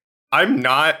 Actually, I'm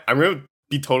gonna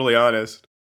be totally honest.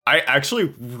 I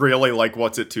actually really like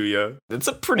What's It To Ya. It's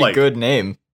a pretty good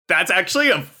name. That's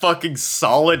actually a fucking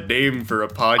solid name for a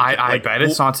podcast. I bet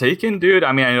it's not taken, dude.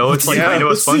 I mean, I know it's like I know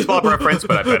a SpongeBob reference,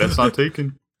 but I bet it's not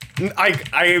taken.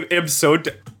 I am so.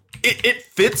 It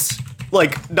fits.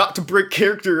 Like, not to break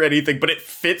character or anything, but it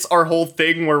fits our whole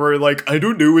thing where we're like, I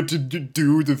don't know what to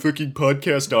do the fucking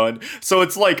podcast on. So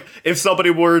it's like, if somebody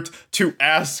were to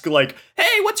ask, like,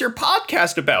 hey, what's your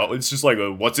podcast about? It's just like,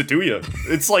 what's it to you?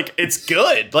 It's like, it's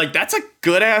good. Like, that's a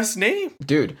good-ass name.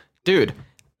 Dude,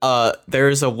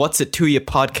 there's a What's It To Ya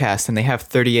podcast, and they have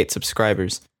 38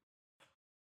 subscribers.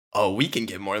 Oh, we can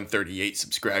get more than 38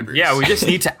 subscribers. Yeah, we just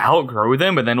need to outgrow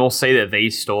them, and then we'll say that they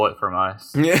stole it from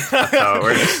us. Yeah. That's how it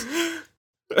works.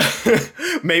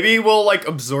 Maybe we'll like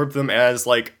absorb them as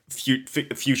like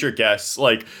future guests,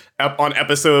 like on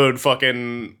episode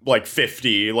fucking like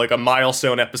 50, like a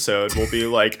milestone episode. We'll be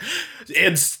like,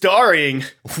 and starring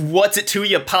What's It To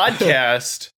Ya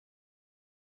podcast.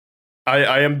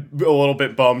 I am a little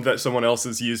bit bummed that someone else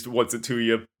has used What's It To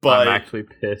Ya, but I'm actually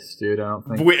pissed, dude. I don't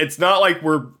think it's not like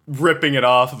we're ripping it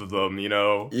off of them, you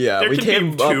know. Yeah, there we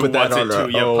came up with that on our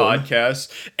own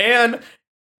podcast, and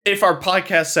if our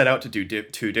podcast set out to do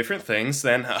two different things,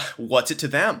 then what's it to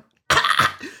them?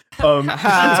 That's a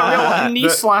real knee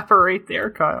slapper right there,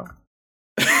 Kyle.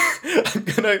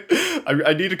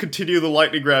 I need to continue the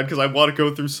lightning round because I want to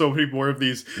go through so many more of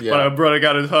these, but I'm running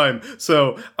out of time.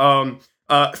 So,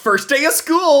 first day of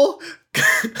school.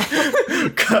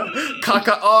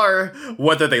 Kaka R,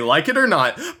 whether they like it or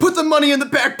not, put the money in the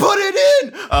bag, put it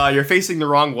in. You're facing the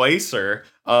wrong way, sir.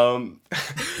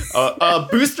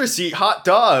 Booster seat, hot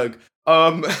dog.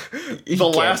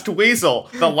 The last weasel,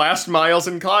 the last Miles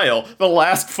and Kyle, the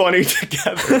last funny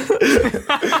together.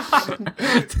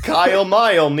 Kyle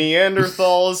Mile,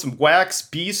 Neanderthals, Wax,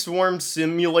 Bee Swarm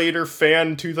Simulator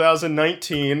Fan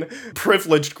 2019,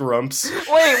 Privileged Grumps.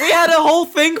 Wait, we had a whole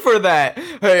thing for that.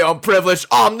 Hey, I'm privileged.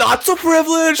 I'm not so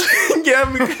privileged. Yeah,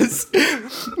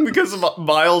 because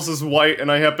Miles is white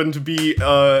and I happen to be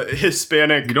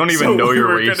Hispanic. You don't even know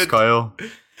your race, gonna... Kyle.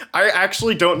 I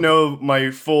actually don't know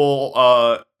my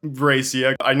full race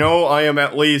yet. I know I am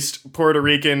at least Puerto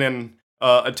Rican and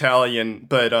Italian,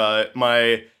 but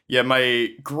my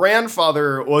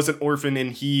grandfather was an orphan,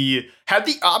 and he had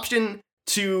the option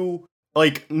to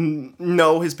like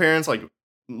know his parents, like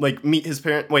meet his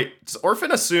parent. Wait, does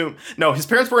orphan assume? No, his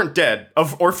parents weren't dead.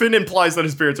 Orphan implies that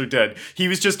his parents are dead. He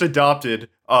was just adopted.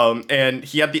 And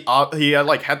he had the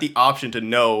option to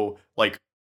know like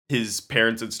his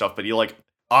parents and stuff, but he like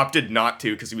opted not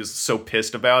to because he was so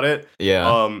pissed about it.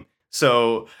 Yeah.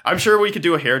 So I'm sure we could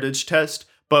do a heritage test,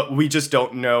 but we just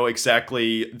don't know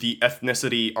exactly the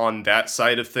ethnicity on that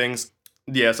side of things.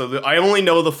 Yeah, so I only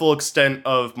know the full extent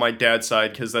of my dad's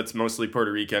side because that's mostly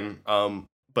Puerto Rican.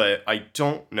 But I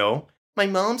don't know my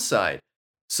mom's side.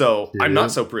 So I'm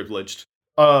not so privileged.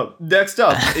 Next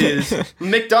up is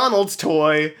McDonald's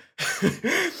toy.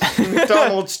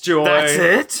 McDonald's joy. That's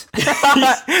it?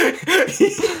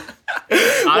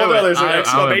 Well, no, there's an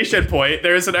exclamation point.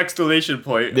 There's an exclamation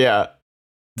point. Yeah.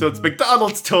 So it's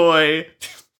McDonald's toy.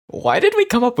 Why did we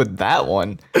come up with that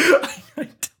one? I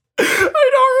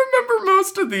don't remember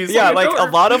most of these. Yeah, like a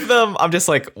lot of them, I'm just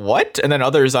like, what? And then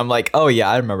others, I'm like, oh yeah,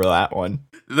 I remember that one.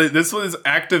 This one is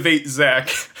Activate Zach.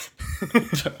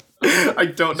 I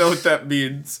don't know what that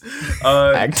means.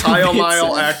 Tile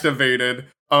Mile activated.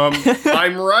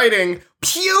 I'm writing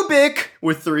pubic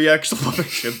with 3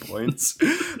 exclamation points.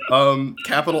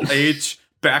 Capital H,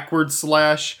 backward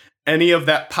slash, any of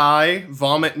that pie,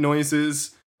 vomit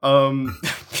noises. Vomit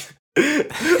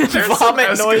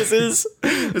noises.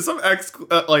 There's some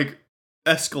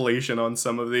escalation on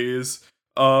some of these.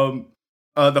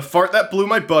 The fart that blew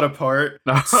my butt apart.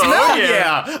 Smell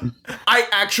yeah. I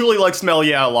actually like smell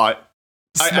yeah a lot.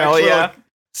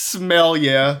 Smell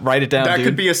yeah. Write it down. That dude.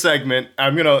 could be a segment.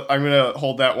 I'm gonna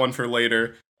hold that one for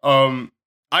later.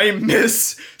 I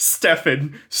miss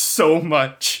Stefan so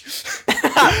much. Is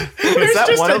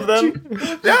that one of them?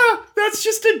 Yeah, that's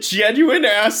just a genuine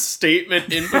ass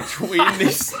statement in between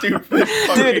these stupid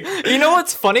fucking... Dude, you know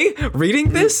what's funny? Reading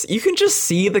this, you can just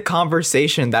see the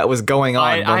conversation that was going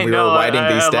on when we were writing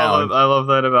these down. I love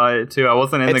that about it too. I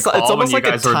wasn't in the call it's almost when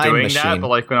like you guys were doing machine. that, but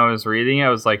like when I was reading it, I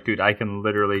was like, dude, I can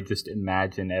literally just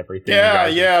imagine everything.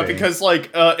 Yeah, because like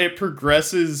it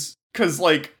progresses, because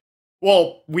like,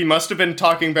 well, we must have been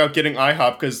talking about getting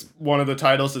IHOP because one of the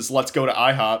titles is "Let's Go to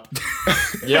IHOP."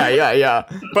 Yeah.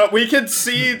 But we could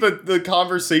see the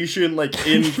conversation like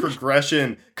in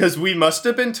progression because we must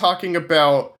have been talking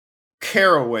about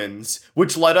Carowinds,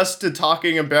 which led us to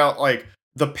talking about like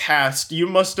the past. You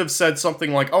must have said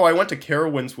something like, "Oh, I went to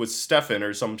Carowinds with Stefan"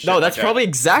 or some shit. No, that's probably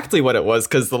exactly what it was,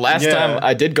 because the last time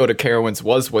I did go to Carowinds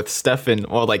was with Stefan,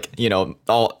 or like, you know,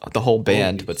 the whole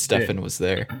band, but Stefan was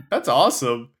there. That's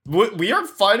awesome. We are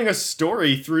finding a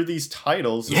story through these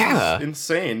titles. This is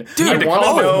insane. Dude, I want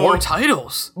to know more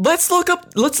titles. Let's look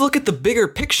at the bigger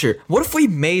picture. What if we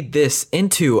made this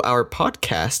into our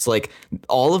podcast? Like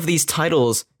all of these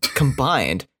titles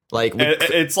combined. Like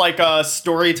it's like a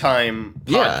story time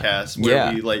podcast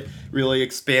where we like really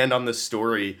expand on the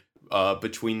story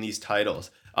between these titles.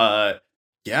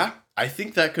 Yeah, I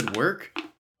think that could work.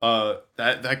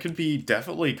 That could be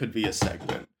definitely a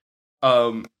segment.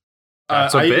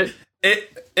 That's a bit.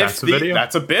 That's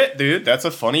a bit, dude. That's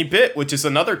a funny bit, which is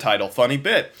another title, funny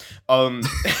bit.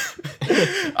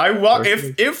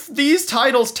 If these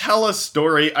titles tell a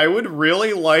story, I would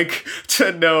really like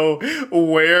to know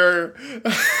where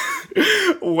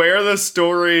the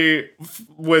story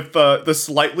with the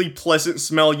slightly pleasant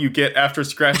smell you get after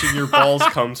scratching your balls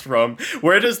comes from.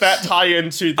 Where does that tie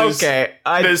into this?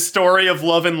 This story of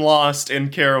love and lost in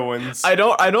Carowinds? I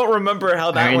don't remember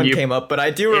how that one came up, but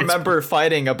I do remember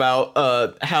fighting about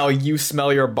how you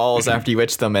smell your balls after you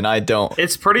itch them, and I don't.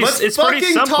 It's pretty. Let's it's pretty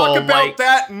simple. Talk about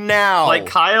that now. Like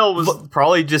Kyle was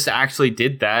probably just actually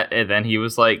did that, and then he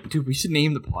was like, "Dude, we should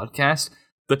name the podcast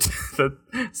the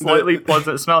slightly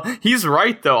pleasant smell." He's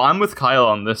right though. I'm with Kyle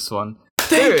on this one.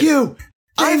 Thank you.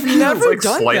 I've never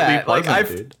done slightly that. Like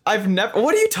I've never.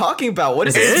 What are you talking about? What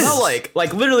does it smell like?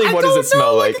 Like literally, what does it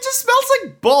smell like? It just smells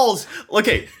like balls.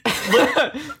 Okay,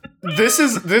 this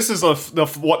is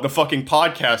what the fucking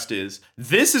podcast is.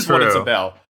 This is what it's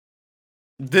about.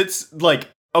 That's like,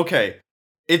 okay,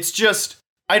 it's just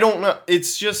I don't know.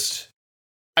 It's just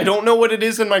I don't know what it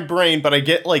is in my brain, but I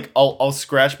get like I'll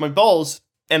scratch my balls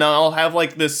and I'll have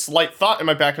like this slight thought in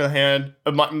my back of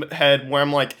my head where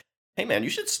I'm like, hey man, you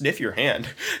should sniff your hand.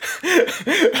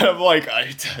 And I'm like,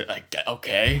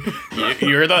 okay,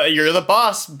 you're the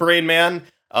boss, brain man.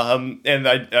 And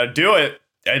I do it,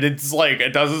 and it's like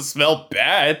it doesn't smell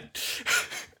bad.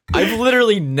 I've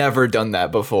literally never done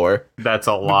that before. That's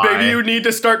a lie. Maybe you need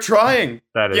to start trying.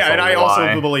 That is yeah, a and I lie.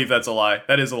 also believe that's a lie.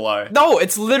 That is a lie. No,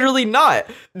 it's literally not.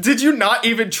 Did you not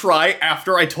even try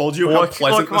after I told you how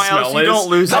pleasant the smell is? You don't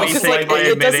lose No, anything like, by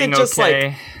it admitting, doesn't just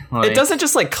okay? It doesn't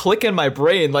just like click in my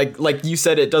brain like you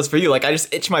said it does for you. Like I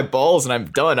just itch my balls and I'm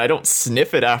done. I don't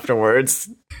sniff it afterwards.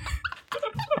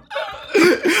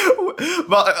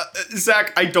 Well,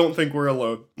 Zach, I don't think we're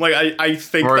alone. Like, I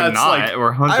think we're that's not. like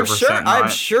We're 100% not. I'm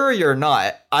sure you're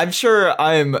not. I'm sure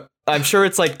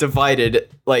it's like divided.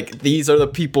 Like these are the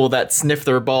people that sniff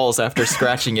their balls after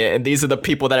scratching it, and these are the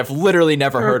people that have literally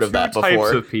never heard of that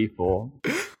before. Types of people.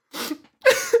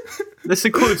 This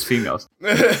includes females.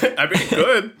 I mean,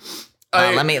 good.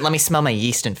 Let me smell my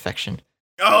yeast infection.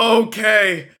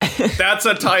 Okay, that's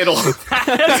a title.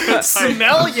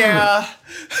 Smell yeah.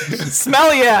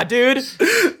 Smell yeah, dude.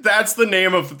 That's the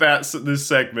name of this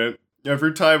segment.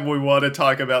 Every time we want to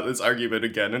talk about this argument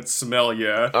again, it's smell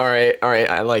yeah. All right,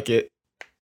 I like it.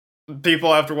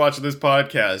 People after watching this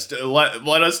podcast,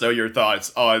 let us know your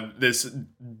thoughts on this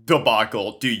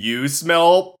debacle. Do you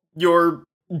smell your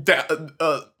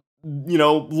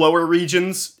lower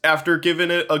regions after giving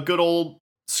it a good old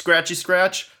scratchy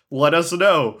scratch? Let us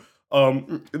know.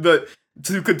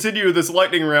 To continue this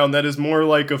lightning round, that is more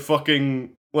like a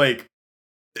fucking like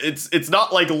it's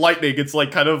not like lightning, it's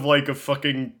like kind of like a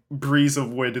fucking breeze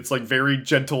of wind. It's like very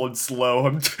gentle and slow.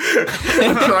 I'm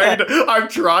trying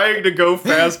to go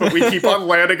fast, but we keep on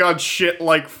landing on shit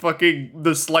like fucking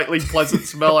the slightly pleasant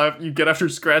smell you get after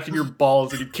scratching your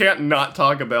balls, and you can't not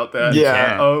talk about that.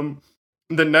 Yeah.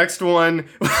 The next one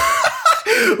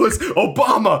was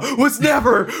Obama was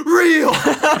never real.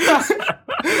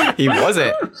 He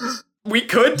wasn't. We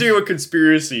could do a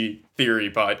conspiracy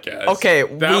theory podcast. Okay,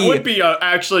 that would be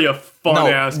actually a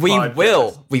fun ass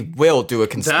podcast. We will do a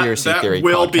conspiracy theory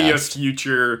podcast. That will be a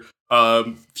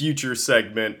future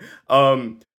segment.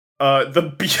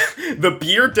 The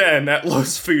beer den at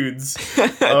Los Foods.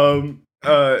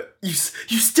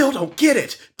 You still don't get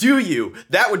it, do you?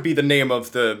 That would be the name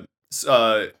of the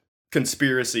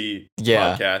conspiracy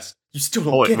podcast. You still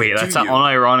don't get it. Wait, that's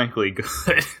unironically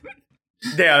good.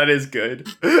 Yeah, that is good.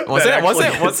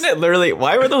 Wasn't it literally,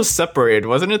 why were those separated?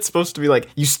 Wasn't it supposed to be like,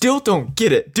 you still don't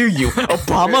get it, do you?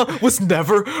 Obama was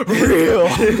never real.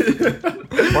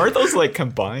 Aren't those like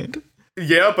combined?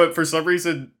 Yeah, but for some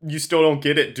reason, you still don't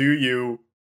get it, do you?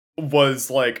 Was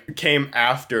like, came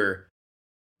after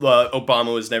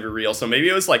Obama was never real. So maybe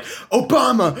it was like,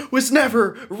 Obama was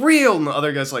never real. And the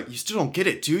other guy's like, you still don't get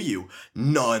it, do you?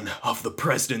 None of the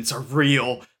presidents are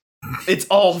real. It's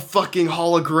all fucking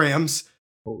holograms.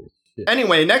 Holy shit.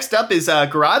 Anyway, next up is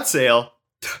garage sale.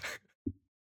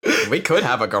 We could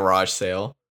have a garage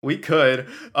sale. We could.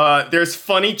 There's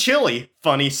funny chili,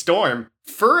 funny storm,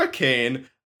 furricane,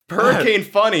 hurricane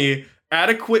funny,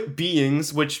 adequate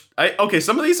beings, which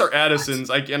some of these are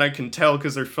Addison's, I can tell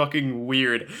because they're fucking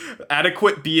weird.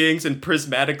 Adequate beings and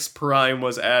Prismatics Prime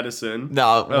was Addison.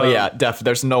 No,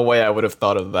 there's no way I would have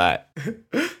thought of that.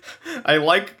 I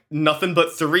like nothing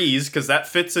but threes because that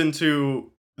fits into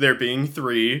there being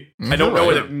three. I don't know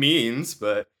what it means,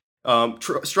 but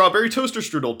strawberry toaster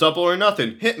strudel, double or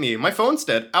nothing. Hit me. My phone's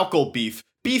dead. Alcohol beef.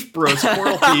 Beef bros,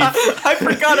 squirrel beef. I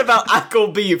forgot about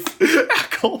Ackle beef.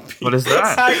 Ackle beef. What is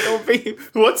that? Ackle beef.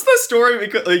 What's the story?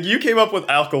 Because you came up with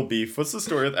Ackle beef. What's the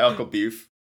story with Ackle beef?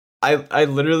 I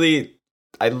literally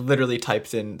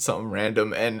typed in something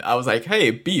random and I was like,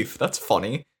 "Hey, beef. That's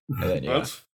funny." And then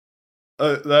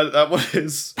that one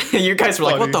is. You guys were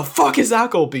funny. Like, "What the fuck is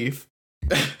Ackle beef?"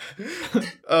 I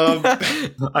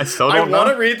still don't know. I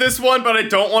want to read this one, but I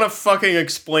don't want to fucking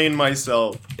explain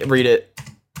myself. Read it.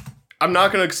 I'm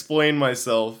not gonna explain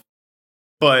myself,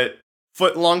 but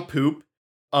foot long poop.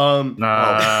 Oh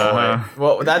boy.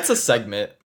 Well, that's a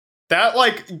segment. That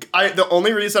the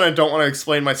only reason I don't want to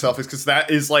explain myself is because that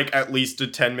is like at least a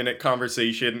 10-minute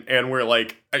conversation, and we're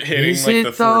like hitting like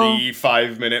the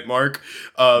 45-minute mark.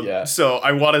 So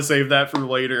I want to save that for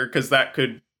later because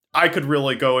I could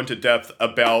really go into depth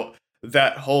about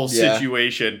that whole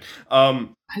situation.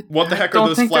 What the heck are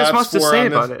those flaps for? There's much to say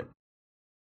about it.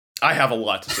 I have a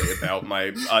lot to say about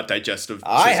my digestive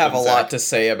system. I have a lot to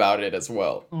say about it as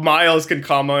well. Miles can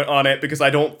comment on it because I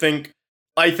think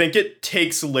it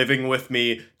takes living with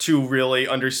me to really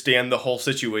understand the whole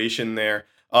situation there.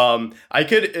 I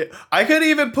could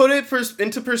even put it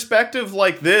into perspective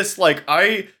like this. Like,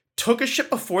 I took a shit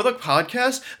before the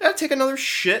podcast. I gotta take another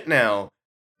shit now.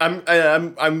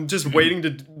 I'm just waiting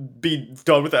to be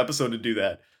done with the episode to do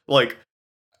that. Like,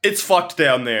 it's fucked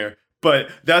down there.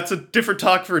 But that's a different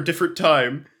talk for a different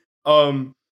time.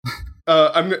 I'm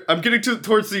getting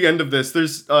towards the end of this.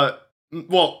 There's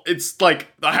well, it's like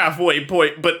the halfway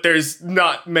point, but there's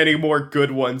not many more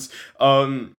good ones.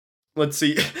 Let's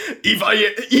see.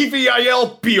 EVILBOIS.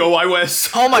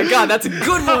 Oh my god, that's a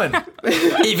good one.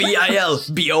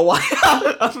 EVILBOI.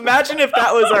 Imagine if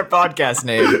that was our podcast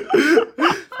name.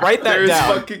 Write that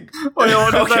down. Wait, what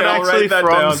is that actually from?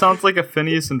 Down. Sounds like a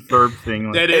Phineas and Ferb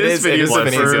thing. It is Phineas and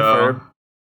Ferb.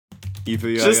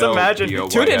 Just imagine,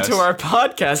 tune into our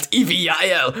podcast,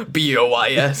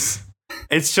 EVILBOIS.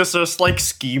 It's just like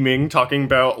scheming, talking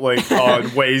about like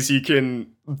ways you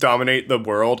can dominate the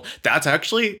world. That's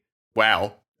actually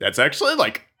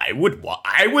like I would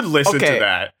listen to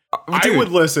that. Dude, I would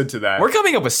listen to that. We're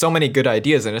coming up with so many good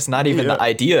ideas, and it's not even the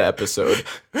idea episode.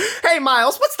 Hey,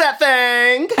 Miles, what's that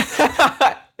thing?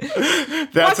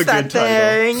 That's a good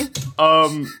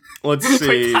title. Let's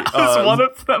see. That was one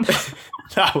of them.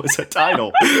 That was a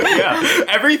title. Yeah.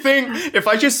 Everything, if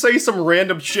I just say some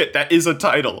random shit, that is a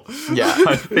title. Yeah.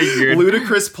 I figured.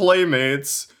 Ludicrous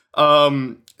Playmates.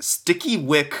 Sticky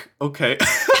Wick. Okay.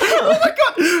 Oh my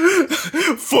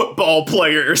god. Football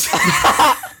players.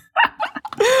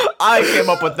 I came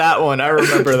up with that one. I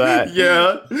remember that.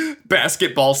 Yeah.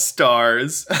 Basketball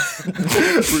stars.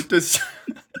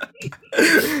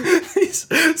 These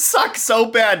suck so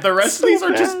bad. The rest of these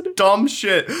are just dumb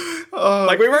shit.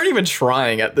 Like, we weren't even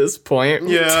trying at this point.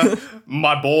 Yeah.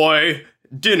 My boy,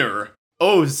 dinner.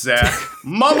 Oh, Zach.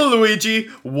 Mama Luigi,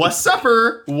 what's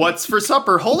supper? What's for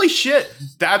supper? Holy shit.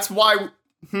 That's why.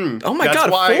 Oh my god,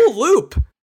 full loop.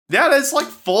 Yeah, that's like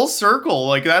full circle.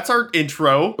 Like, that's our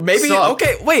intro. Maybe,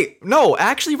 okay, wait. No,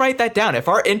 actually write that down. If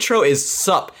our intro is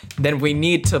sup, then we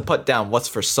need to put down what's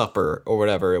for supper or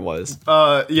whatever it was.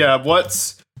 Yeah,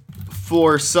 what's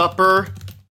for supper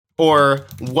or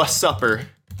what's supper?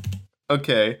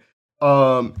 Okay.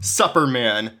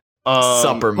 Supperman.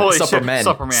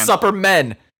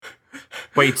 Suppermen.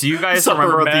 Wait, do you guys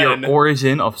remember the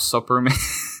origin of Supperman?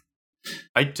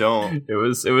 I don't. It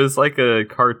was like a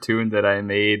cartoon that I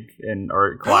made in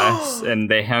art class, and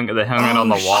they hung it on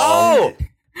the wall. Oh,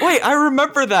 wait, I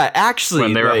remember that actually.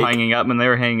 When they were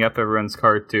hanging up everyone's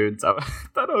cartoons, I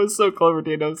thought it was so clever,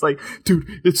 dude. I was like, dude,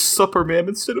 it's Supperman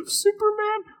instead of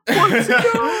Superman. Let's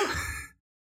go.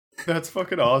 That's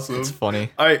fucking awesome. It's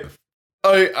funny.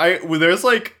 There's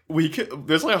like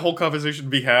a whole conversation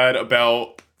to be had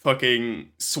about fucking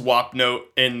Swap Note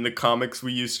in the comics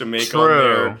we used to make on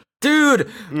there. Dude,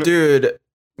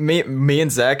 me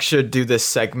and Zach should do this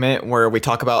segment where we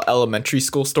talk about elementary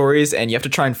school stories, and you have to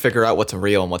try and figure out what's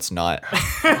real and what's not.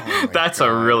 That's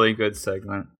a really good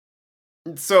segment.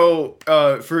 So,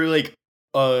 for like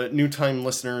new time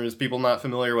listeners, people not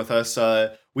familiar with us,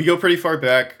 we go pretty far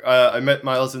back. I met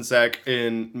Miles and Zach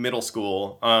in middle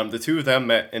school. The two of them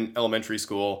met in elementary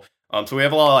school. So we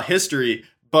have a lot of history,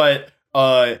 but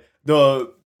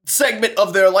the segment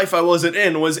of their life I wasn't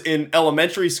in was in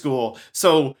elementary school.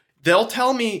 So they'll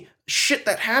tell me shit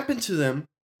that happened to them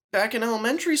back in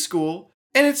elementary school,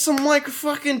 and it's some like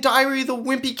fucking Diary of the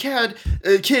Wimpy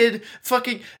Kid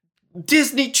fucking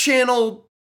Disney Channel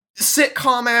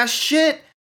sitcom ass shit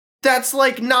that's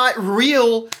like not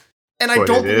real, and I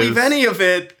don't believe any of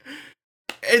it.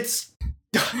 It's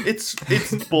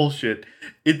bullshit.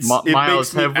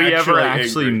 Miles, have we ever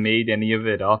actually made any of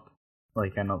it up?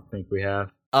 Like, I don't think we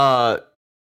have.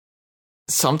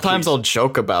 Sometimes I'll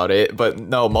joke about it, but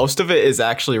no, most of it is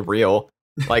actually real.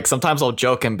 Like, sometimes I'll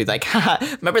joke and be like, haha,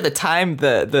 remember the time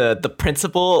the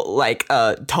principal like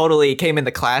totally came in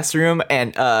the classroom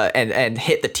and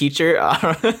hit the teacher?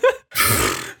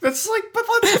 That's like, but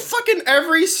that's fucking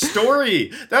every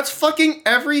story. That's fucking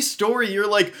every story. You're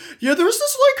like, yeah, there was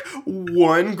this like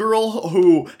one girl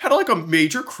who had like a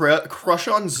major crush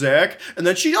on Zach, and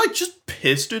then she like just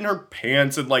pissed in her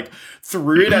pants and like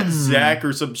threw it at Zach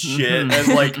or some shit, and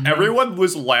like everyone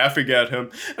was laughing at him.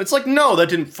 And it's like, no, that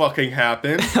didn't fucking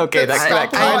happen. Okay,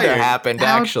 that kind of happened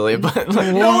actually, but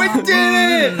like, no, it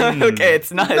didn't. Okay,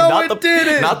 it's not. No, not it the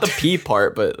didn't. Not the pee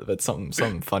part, but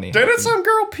something funny. Didn't some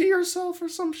girl pee herself or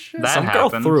some shit? Some girl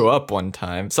threw up one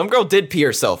time. Some girl did pee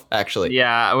herself, actually.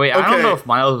 Yeah, wait, I don't know if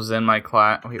Miles was in my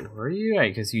class. Wait, were you?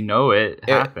 Because you know it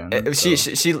happened. She was.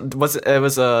 It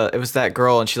was that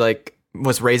girl, and she like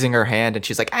was raising her hand, and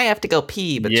she's like, I have to go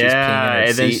pee, but she's peeing in her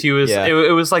and then seat. she was. Yeah.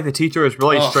 It was like the teacher was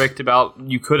really strict about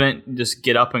you couldn't just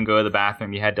get up and go to the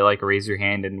bathroom. You had to like raise your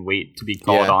hand and wait to be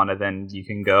called on, and then you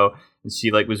can go. And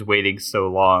she like was waiting so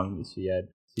long that she had.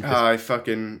 I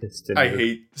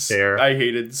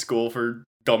hated school for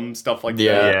dumb stuff like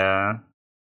that.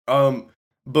 Yeah.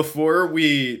 Before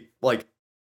we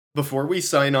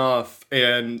sign off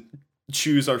and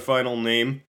choose our final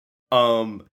name,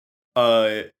 I'm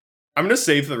gonna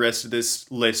save the rest of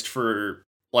this list for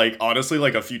like honestly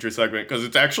like a future segment because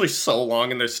it's actually so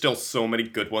long and there's still so many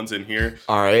good ones in here.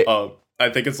 All right. I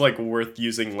think it's like worth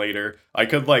using later. I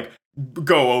could like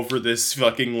go over this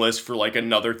fucking list for like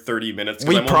another 30 minutes.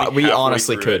 We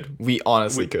honestly could. We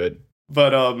honestly could.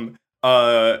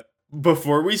 But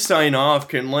before we sign off,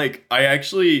 can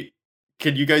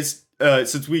you guys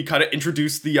since we kind of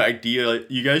introduced the idea,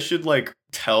 you guys should like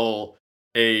tell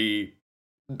a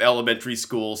elementary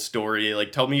school story.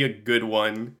 Like tell me a good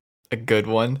one. A good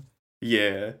one?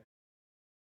 Yeah.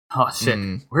 Oh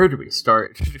shit! Where do we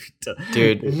start,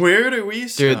 dude? Where do we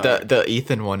start? Dude, the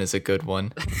Ethan one is a good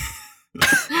one.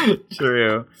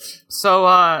 True.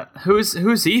 So,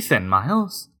 who's Ethan,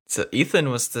 Miles? So Ethan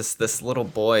was this little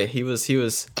boy. He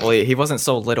wasn't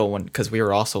so little because we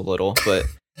were also little, but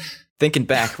thinking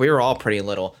back, we were all pretty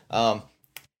little.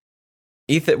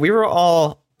 Ethan, we were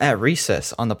all at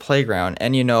recess on the playground,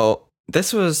 and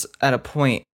this was at a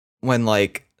point when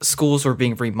like schools were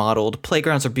being remodeled,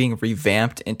 playgrounds are being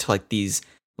revamped into like these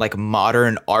like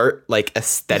modern art like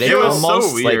aesthetic. It was almost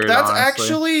so weird. Like, that's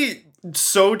honestly. Actually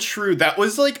so true. That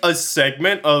was like a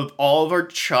segment of all of our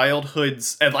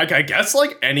childhoods, and like I guess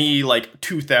like any like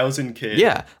 2000 kid.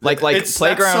 Yeah, like playgrounds.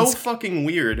 That's so fucking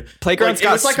weird. Playgrounds like, got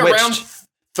it was like switched. Around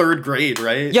third grade,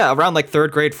 right? Yeah, around like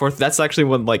third grade, fourth. That's actually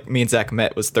when like me and Zach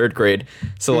met, was third grade.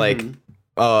 So like,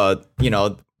 I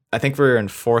think we were in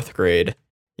fourth grade.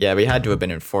 Yeah, we had to have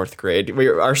been in fourth grade.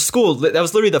 Our school, that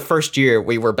was literally the first year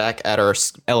we were back at our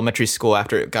elementary school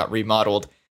after it got remodeled.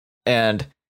 And,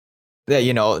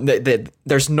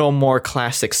 there's no more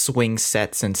classic swing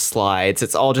sets and slides.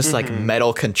 It's all just like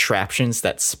metal contraptions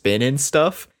that spin and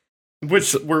stuff.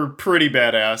 Which were pretty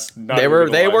badass. They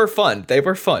were fun. They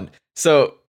were fun.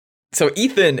 So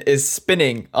Ethan is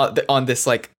spinning on this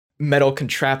like metal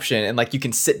contraption, and like you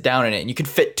can sit down in it and you can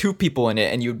fit two people in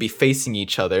it and you would be facing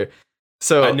each other.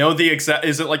 So I know the exact.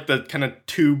 Is it like the kind of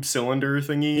tube cylinder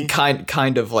thingy?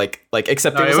 Kind of like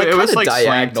except it was like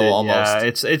diagonal slanted,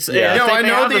 almost. Yeah, it's. Yeah. No, I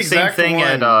know the exact same thing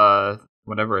one. at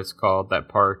whatever it's called, that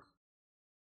park.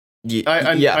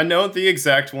 I know the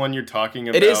exact one you're talking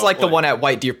about. It is like the one at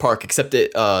White Deer Park, except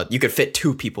it you could fit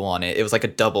two people on it. It was like a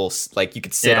double, like you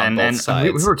could sit on both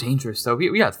sides. We were dangerous though.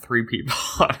 We had three people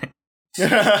on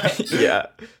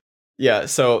it. Yeah.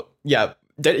 So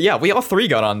we all three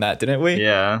got on that, didn't we?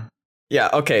 Yeah. Yeah,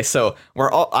 okay, so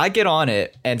I get on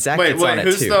it, and Zach gets on it too.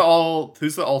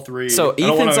 Who's the all three? So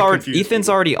Ethan's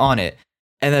already on it,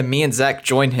 and then me and Zach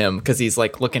join him because he's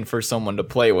like looking for someone to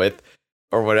play with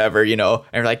or whatever, and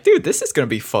we're like, dude, this is gonna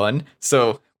be fun.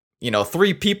 So,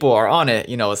 three people are on it,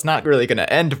 it's not really gonna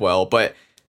end well, but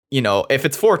if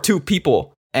it's for two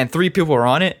people and three people are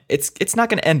on it, it's not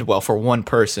gonna end well for one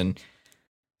person.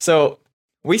 So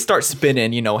we start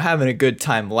spinning, having a good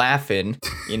time laughing,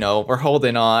 we're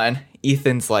holding on.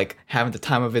 Ethan's like having the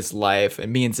time of his life,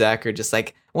 and me and Zach are just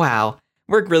like, wow,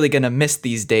 we're really gonna miss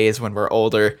these days when we're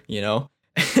older,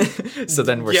 So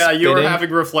then we're spinning. You were having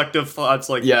reflective thoughts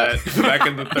like that back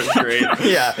in the third grade.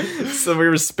 Yeah, so we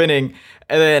were spinning,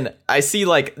 and then I see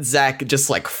like Zach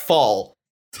just like fall,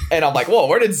 and I'm like, whoa,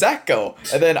 where did Zach go?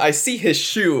 And then I see his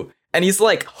shoe, and he's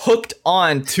like hooked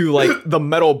on to like the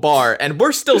metal bar, and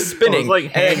we're still spinning. I was like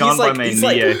hanging on by my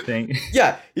knee, I think.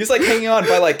 Yeah, he's like hanging on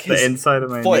by like his the inside of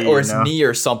my foot knee, or his knee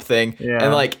or something. Yeah.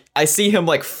 And like I see him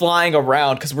like flying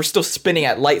around because we're still spinning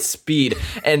at light speed,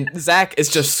 and Zach is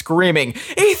just screaming,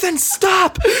 "Ethan,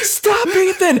 stop! Stop,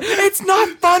 Ethan! It's not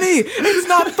funny! It's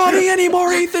not funny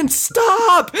anymore, Ethan!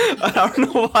 Stop!" I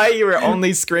don't know why you were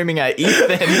only screaming at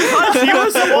Ethan. He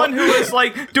was the one who was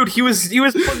like, dude, he was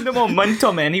putting the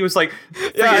momentum in. He was like,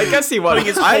 yeah, I guess he was. Putting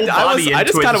his whole body I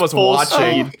just kind of was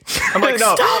watching. I'm like,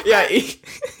 no, stop!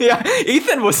 Yeah,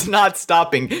 Ethan was not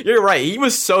stopping. You're right. He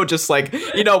was so just like,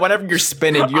 whenever you're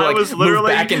spinning, you like was move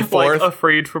back and forth. Like,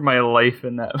 afraid for my life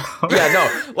in that moment. Yeah,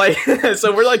 no, like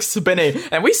so we're like spinning,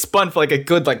 and we spun for like a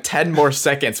good like 10 more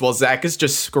seconds while Zach is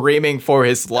just screaming for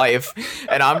his life,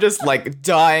 and I'm just like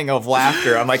dying of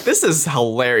laughter. I'm like, this is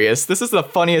hilarious. This is the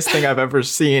funniest thing I've ever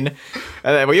seen.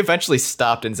 And then we eventually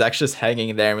stopped, and Zach's just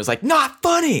hanging there and was like, not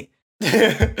funny.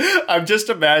 I'm just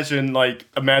imagining like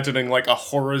a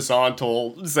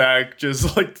horizontal Zach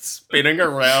just like spinning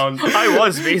around. I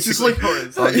was basically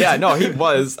horizontal. Yeah, no, he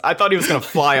was. I thought he was gonna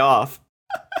fly off.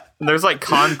 There's like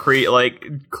concrete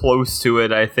like close to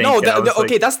it, I think.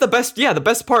 Okay, that's the best. Yeah, the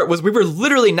best part was we were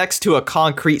literally next to a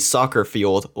concrete soccer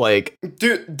field. Like,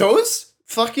 dude, those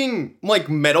fucking like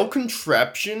metal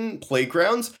contraption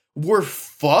playgrounds were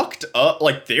fucked up.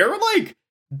 Like they're like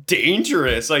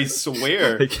dangerous, I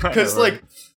swear. Because like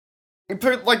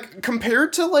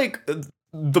compared to like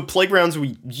the playgrounds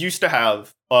we used to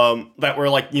have that were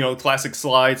like, classic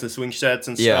slides and swing sets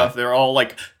and stuff. They're all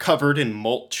like covered in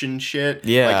mulch and shit.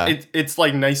 Yeah. Like it's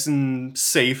like nice and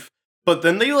safe. But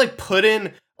then they like put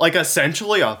in like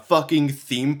essentially a fucking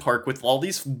theme park with all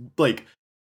these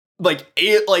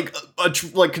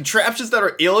contraptions that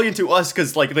are alien to us,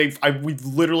 because like we've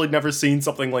literally never seen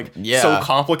something like so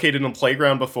complicated in a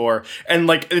playground before. And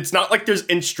like it's not like there's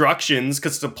instructions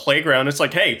because it's a playground. It's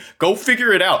like, hey, go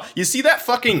figure it out. You see that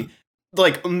fucking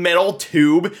like metal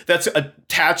tube that's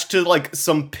attached to like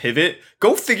some pivot?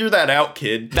 Go figure that out,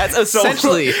 kid. That's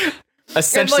essentially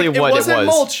like, what it was.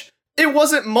 Mulch. It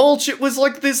wasn't mulch. It was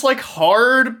like this like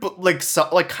hard but like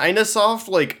kind of soft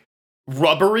like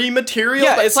rubbery material.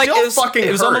 Yeah, it's like it was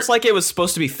hurt. almost like it was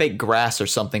supposed to be fake grass or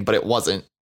something, but it wasn't.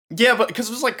 Yeah, but because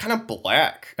it was like kind of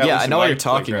black. Yeah, I know what you're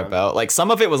talking about. Like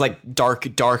some of it was like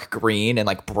dark green and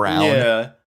like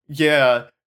brown. Yeah.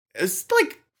 It's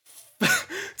like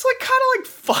it's like kind of like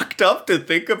fucked up to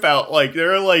think about. Like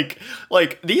they're like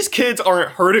these kids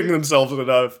aren't hurting themselves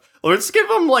enough. Let's give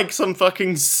them like some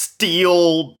fucking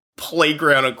steel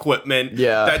playground equipment.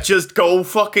 Yeah, that just go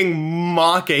fucking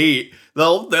Mach 8.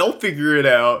 They'll figure it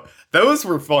out. Those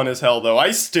were fun as hell though.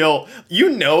 I still,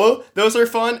 those are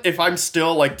fun. If I'm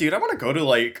still like, dude, I want to go to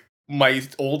like my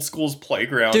old school's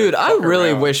playground. Dude, I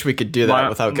really wish we could do that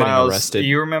without getting arrested. Do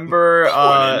you remember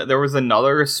there was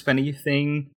another spinny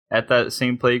thing at that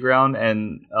same playground,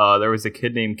 and there was a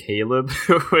kid named Caleb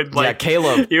who would like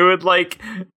Caleb. He would like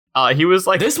he was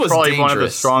like this was probably dangerous. One of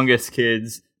the strongest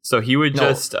kids. So he would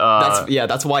just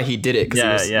that's why he did it,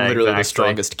 because he was literally the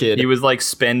strongest kid. He would like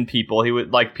spin people. He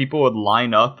would like people would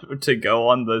line up to go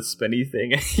on the spinny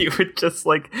thing, and he would just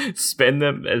like spin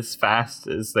them as fast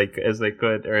as they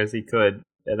could, or as he could,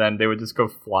 and then they would just go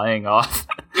flying off.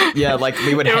 Yeah, like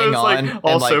we would hang on. Like,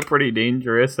 also pretty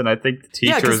dangerous, and I think the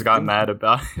teachers got mad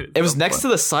about it. It was next to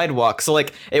the sidewalk, so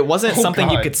like it wasn't something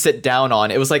you could sit down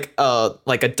on. It was like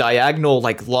a diagonal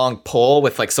like long pole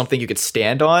with like something you could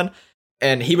stand on.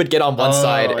 And he would get on one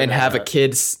side and have a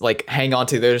kid like hang on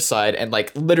to the other side, and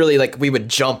like literally like we would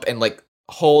jump and like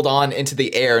hold on into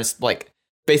the air and like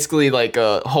basically like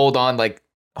hold on like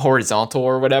horizontal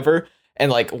or whatever,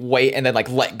 and like wait and then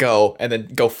like let go and then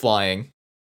go flying.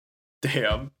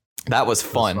 Damn, that was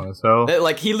fun. So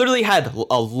like he literally had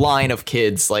a line of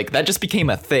kids. Like that just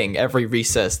became a thing every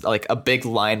recess. Like a big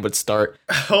line would start.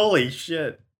 Holy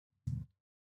shit.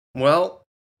 Well,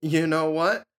 you know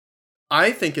what?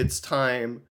 I think it's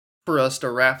time for us to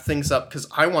wrap things up, because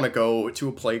I want to go to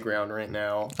a playground right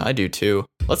now. I do too.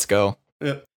 Let's go.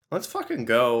 Yeah, let's fucking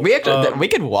go. We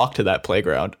could walk to that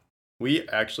playground. We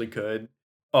actually could.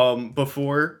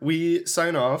 Before we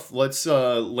sign off, let's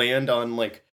land on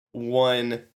like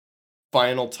one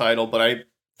final title, but I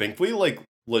think we like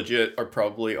legit are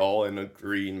probably all in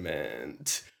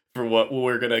agreement for what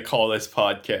we're gonna call this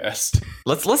podcast.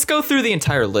 Let's go through the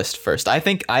entire list first. I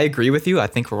think I agree with you. I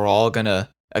think we're all gonna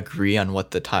agree on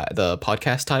what the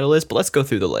podcast title is, but let's go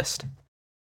through the list.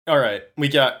 All right, we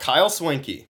got Kyle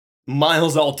Swanky,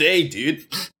 Miles all day, dude.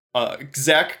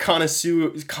 Zach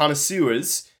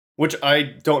Connoisseurs, which I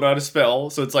don't know how to spell,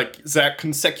 so it's like Zach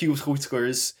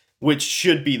Consecutivers, which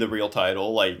should be the real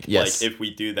title. Like, yes. Like if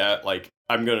we do that, like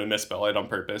I'm gonna misspell it on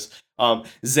purpose.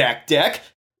 Zach Deck,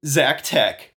 Zach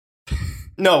Tech.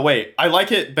 No, wait. I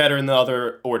like it better in the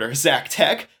other order. Zach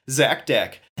Tech, Zach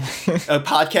Deck. A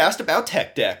podcast about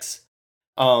tech decks.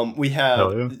 We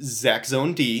have Zach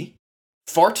Zone D,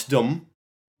 Fartdom,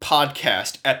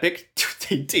 Podcast, Epic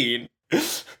 18,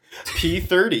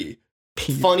 P30,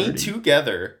 Funny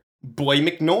Together, Boy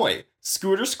McNoy,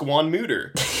 Scooter Squan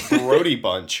Mooter, Brody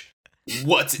Bunch,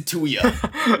 What's It To Ya,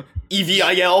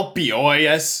 EVIL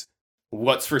BOIS,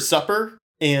 What's For Supper,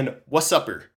 and What's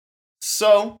Supper.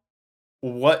 So,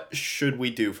 what should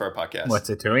we do for our podcast? What's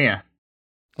it to ya?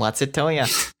 What's it to ya?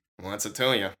 What's it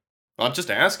to ya? I'm just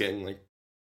asking. Like,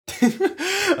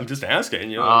 I'm just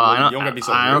asking. You know, you don't gotta be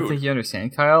so rude. I don't think you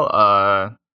understand,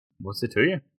 Kyle. What's it to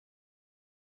you?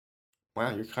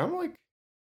 Wow, you're kind of like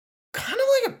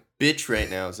a bitch right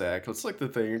now, Zach. What's like the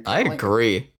thing? I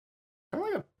agree. Kind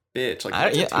of like a bitch. Like, I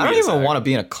don't even want to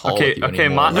be in a call with you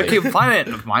anymore. Okay, fine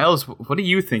it. Miles, what do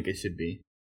you think it should be?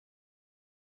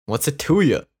 What's it to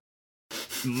you?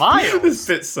 Miles. This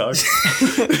bit sucks.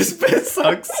 This bit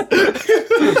sucks.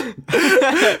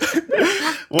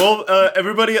 Well,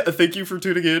 everybody, thank you for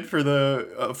tuning in for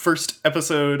the first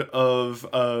episode of,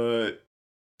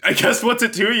 I guess, What's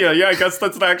It To Ya? Yeah, I guess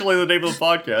that's actually the name of the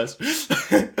podcast.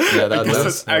 Yeah,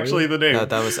 that's actually the name.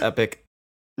 That was epic.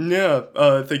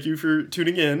 Yeah, thank you for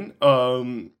tuning in.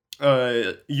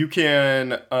 You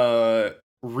can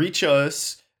reach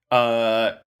us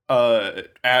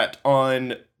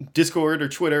on Discord or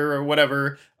Twitter or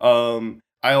whatever.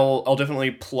 I'll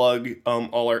definitely plug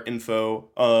all our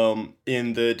info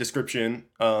in the description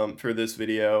for this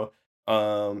video.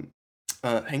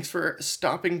 Thanks for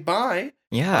stopping by.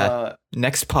 Yeah.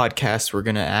 Next podcast, we're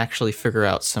gonna actually figure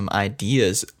out some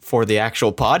ideas for the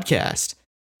actual podcast.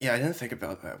 Yeah, I didn't think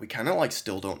about that. We kind of like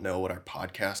still don't know what our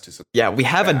podcast is about. Yeah, we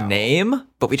have a name,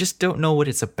 but we just don't know what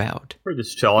it's about. We're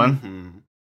just chilling. Mm-hmm.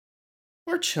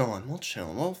 We're chilling. We'll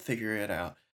chill. We'll figure it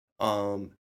out.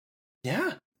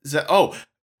 Yeah. Oh,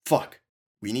 fuck.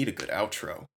 We need a good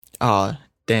outro. Aw,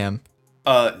 damn.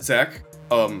 Zach,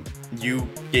 you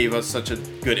gave us such a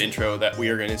good intro that we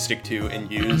are going to stick to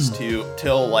and use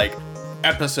till like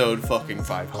episode fucking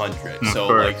 500. So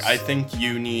like I think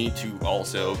you need to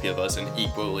also give us an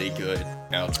equally good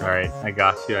outro. All right, I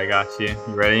got you. You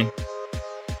ready?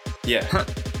 Yeah.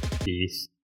 Peace.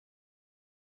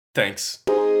 Thanks.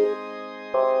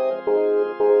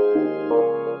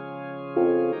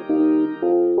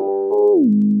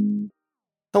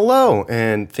 Hello,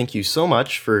 and thank you so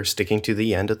much for sticking to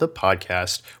the end of the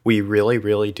podcast. We really,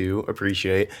 really do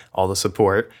appreciate all the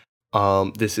support.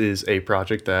 This is a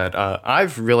project that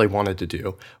I've really wanted to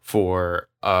do for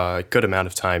a good amount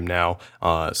of time now,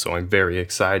 so I'm very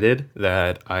excited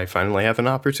that I finally have an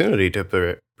opportunity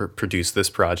to produce this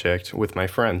project with my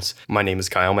friends. My name is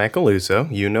Kyle Macaluso.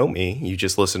 You know me. You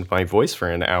just listened to my voice for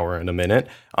an hour and a minute.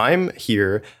 I'm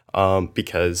here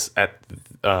because at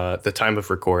the time of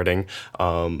recording,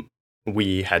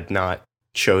 we had not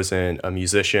chosen a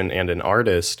musician and an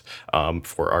artist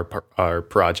for our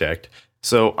project.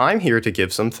 So I'm here to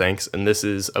give some thanks, and this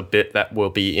is a bit that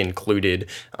will be included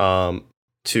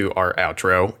to our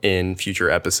outro in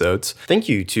future episodes. Thank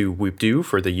you to Whoopdoo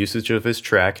for the usage of his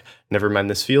track, Never Mind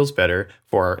This Feels Better,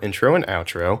 for our intro and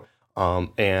outro.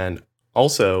 And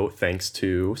also thanks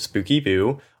to Spooky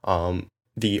Boo,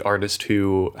 the artist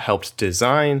who helped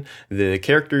design the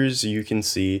characters you can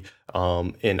see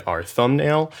in our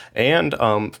thumbnail and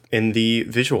in the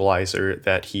visualizer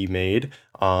that he made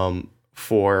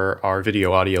for our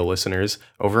video audio listeners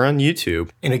over on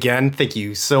YouTube. And again, thank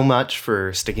you so much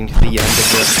for sticking to the end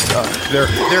of this. They're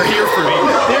here for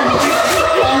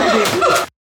me.